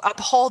is to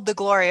uphold the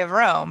glory of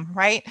Rome,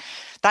 right?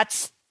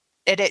 That's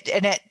it,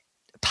 and it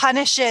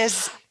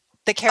punishes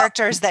the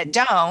characters that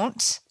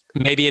don't,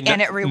 and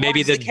it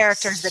rewards the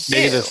characters that do.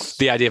 Maybe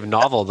the idea of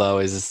novel, though,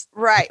 is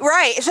right.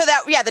 So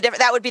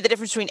that would be the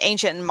difference between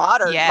ancient and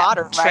modern.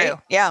 Modern, true. Right?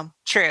 Yeah,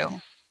 true.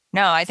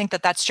 No, I think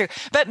that's true.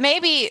 But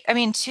maybe, I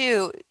mean,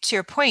 to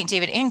your point,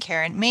 David and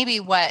Karen, maybe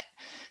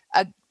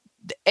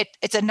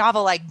it's a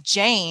novel like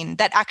Jane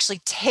that actually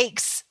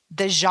takes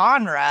the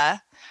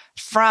genre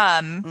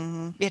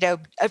from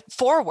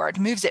forward,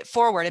 moves it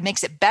forward and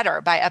makes it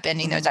better by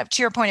upending those up.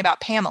 To your point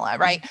about Pamela,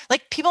 right?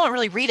 Like, people don't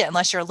really read it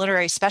unless you're a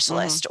literary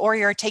specialist or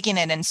you're taking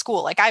it in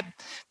school. Like, I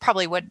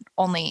probably would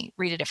only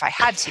read it if I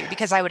had to,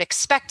 because I would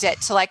expect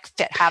it to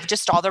have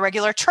just all the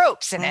regular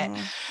tropes in it,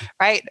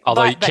 right?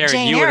 Although, but Karen,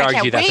 Jane you Eyre, would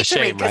argue that's a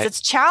shame, because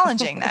it's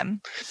challenging them.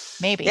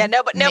 Maybe. Yeah,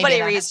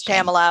 nobody reads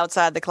Pamela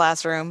outside the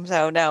classroom,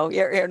 so no,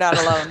 you're not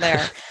alone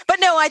there. But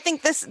no, I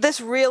think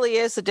this really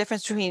is the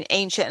difference between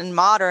ancient and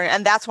modern,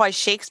 and that's why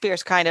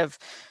Shakespeare's kind of,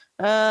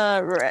 a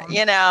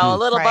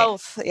little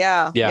both.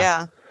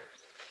 Yeah.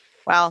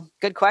 Wow,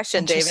 good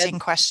question, David. Interesting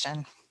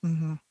question.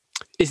 Mm-hmm.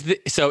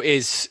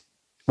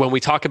 when we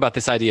talk about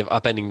this idea of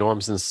upending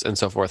norms and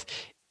so forth,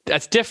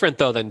 that's different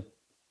though than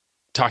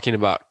talking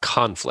about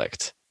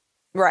conflict.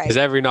 Right. Because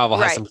every novel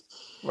has some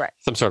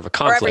sort of a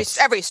conflict.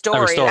 Or every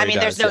story. I mean,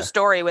 there's no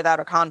story without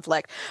a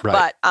conflict.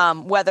 Right.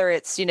 But whether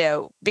it's,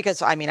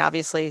 because I mean,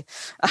 obviously,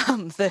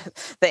 the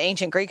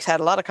ancient Greeks had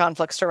a lot of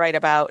conflicts to write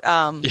about.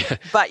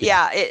 But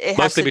it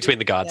mostly between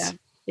the gods.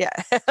 Yeah.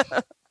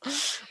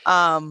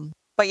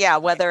 But yeah,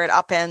 whether it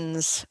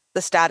upends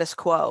the status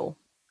quo,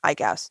 I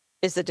guess,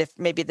 is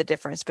maybe the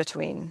difference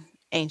between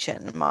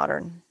ancient and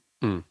modern.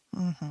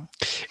 Mm-hmm.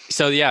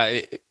 So yeah,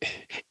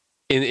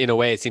 in a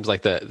way, it seems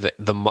like the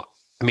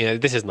I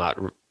mean, this is not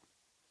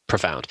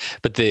profound,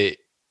 but the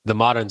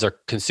moderns are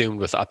consumed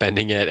with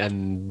upending it,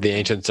 and the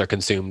ancients are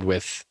consumed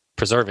with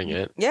preserving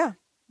it. Yeah.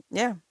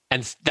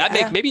 And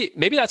that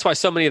maybe that's why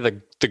so many of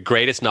the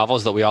greatest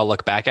novels that we all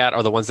look back at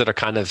are the ones that are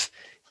kind of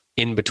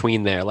in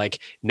between there. Like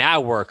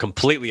now we're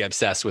completely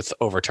obsessed with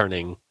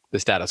overturning the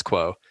status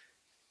quo.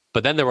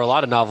 But then there were a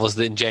lot of novels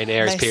in Jane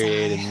Eyre's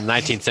period in the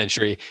 19th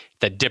century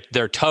that dipped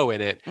their toe in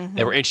it. Mm-hmm.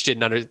 They were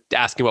interested in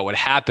asking what would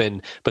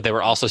happen, but they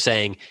were also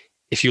saying,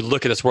 if you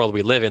look at this world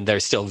we live in,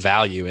 there's still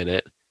value in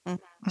it.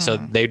 Mm-hmm. So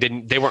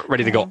they weren't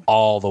ready to go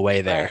all the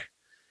way there. Right.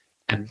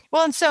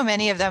 And so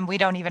many of them, we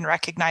don't even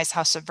recognize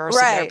how subversive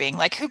they're being.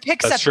 Like, who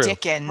picks up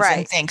Dickens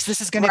and thinks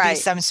this is going to be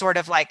some sort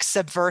of like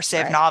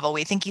subversive novel?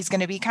 We think he's going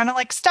to be kind of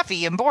like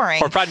stuffy and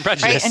boring. Or Pride and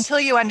Prejudice. Right? Until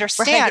you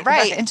understand,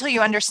 until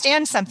you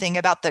understand something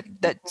about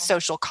the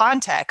social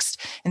context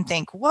and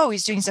think, whoa,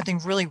 he's doing something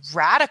really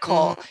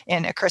radical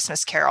in A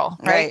Christmas Carol.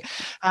 Right.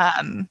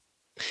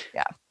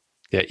 Yeah,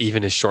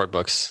 even his short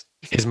books.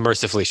 His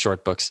mercifully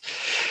short books.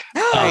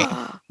 No,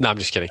 I'm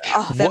just kidding.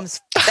 Oh,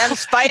 them's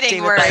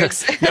fighting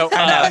words. No,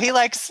 he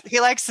likes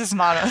his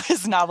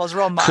novels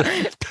real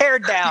modern,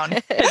 pared down.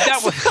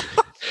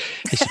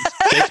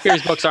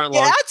 Shakespeare's books aren't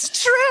long. Yeah,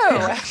 that's true.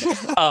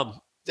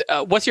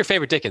 What's your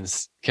favorite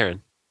Dickens,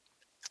 Karen?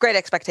 Great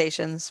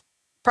Expectations.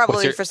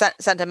 Probably for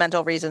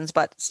sentimental reasons,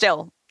 but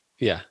still.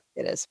 Yeah,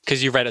 it is.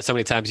 Because you've read it so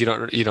many times, you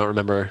don't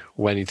remember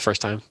when the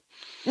first time.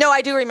 No,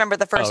 I do remember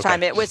the first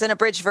time. It was an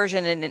abridged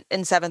version in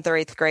 7th or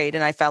 8th grade,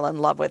 and I fell in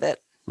love with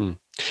it.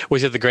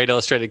 Was it the Great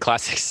Illustrated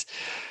Classics?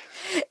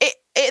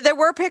 There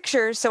were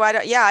pictures, so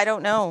I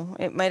don't know.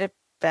 It might have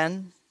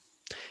been.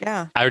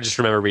 Yeah. I just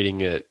remember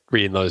reading a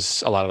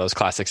lot of those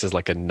classics as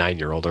like a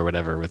 9-year-old or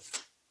whatever,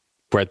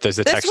 where there's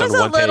a text on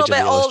one page. This was a little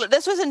bit old.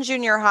 This was in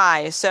junior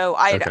high, so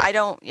I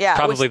don't. Yeah,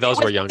 probably those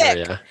were younger.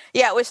 Thick. Yeah.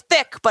 Yeah, it was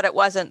thick, but it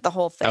wasn't the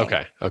whole thing.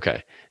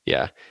 Okay.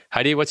 Yeah.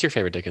 Heidi, what's your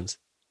favorite Dickens?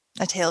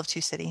 A Tale of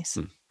Two Cities.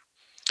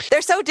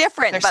 They're so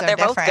different, but they're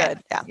both good.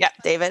 Yeah.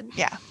 David?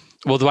 Yeah.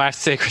 Well, do I have to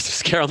say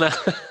Christmas Carol now?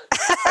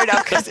 No,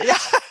 because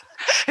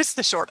it's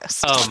the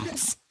shortest.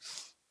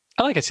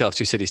 I like A Tale of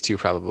Two Cities too,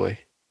 probably.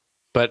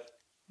 But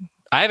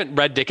I haven't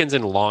read Dickens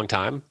in a long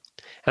time,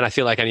 and I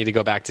feel like I need to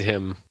go back to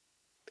him.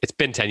 It's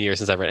been 10 years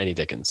since I've read any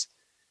Dickens,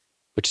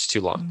 which is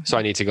too long. Mm-hmm. So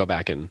I need to go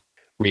back and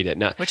read it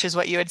now. Which is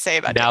what you would say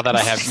about now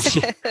Dickens.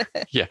 That I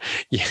have,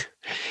 yeah.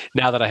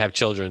 Now that I have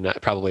children,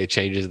 that probably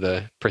changes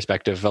the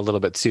perspective a little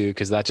bit too,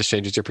 because that just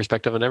changes your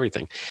perspective on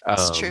everything.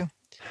 That's true.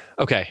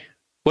 Okay,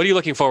 what are you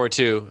looking forward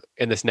to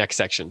in this next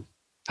section?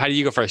 How do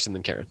you go first, and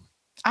then Karen?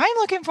 I'm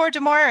looking forward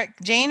to more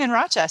Jane and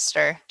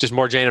Rochester. Just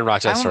more Jane and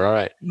Rochester. All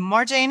right.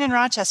 More Jane and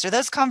Rochester.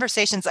 Those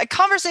conversations are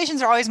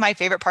always my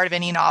favorite part of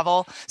any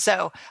novel.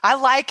 So I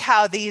like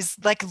how these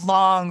like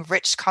long,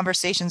 rich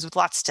conversations with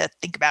lots to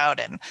think about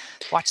and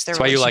watch their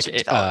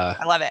relationship develop.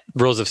 I love it.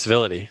 Rules of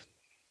Civility.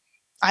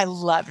 I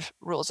loved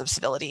Rules of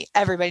Civility.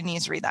 Everybody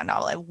needs to read that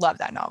novel. I love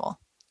that novel.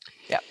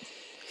 Yep.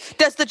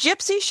 Does the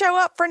gypsy show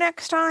up for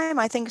next time?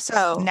 I think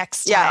so.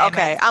 Next time. Yeah.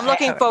 Okay. I'm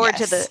looking forward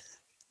to the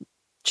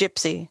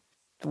gypsy.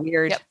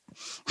 Weird. Yep.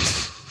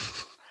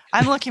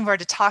 I'm looking forward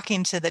to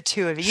talking to the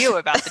two of you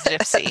about the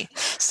gypsy.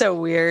 So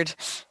weird.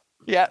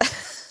 Yep.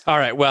 All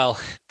right. Well,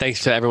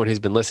 thanks to everyone who's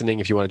been listening.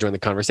 If you want to join the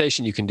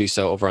conversation, you can do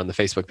so over on the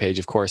Facebook page,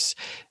 of course,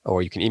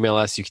 or you can email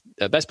us.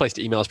 The best place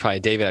to email is probably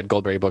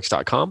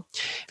david@goldberrybooks.com.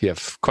 If you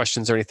have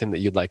questions or anything that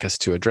you'd like us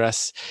to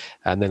address.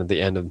 And then at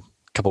the end of a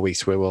couple of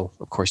weeks, we will,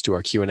 of course, do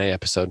our Q&A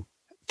episode.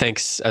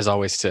 Thanks, as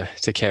always, to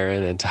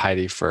Karen and to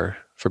Heidi for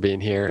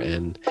being here.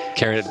 And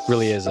Karen, it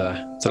really is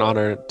it's an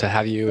honor to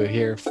have you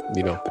here,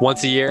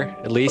 once a year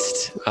at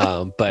least.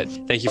 But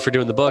thank you for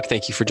doing the book.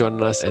 Thank you for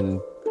joining us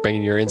and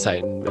bringing your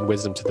insight and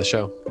wisdom to the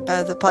show.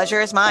 The pleasure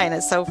is mine.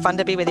 It's so fun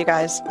to be with you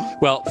guys.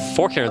 Well,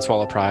 for Karen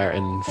Swallow Prior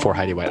and for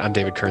Heidi White, I'm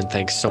David Kern.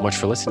 Thanks so much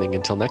for listening.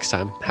 Until next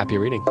time, happy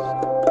reading.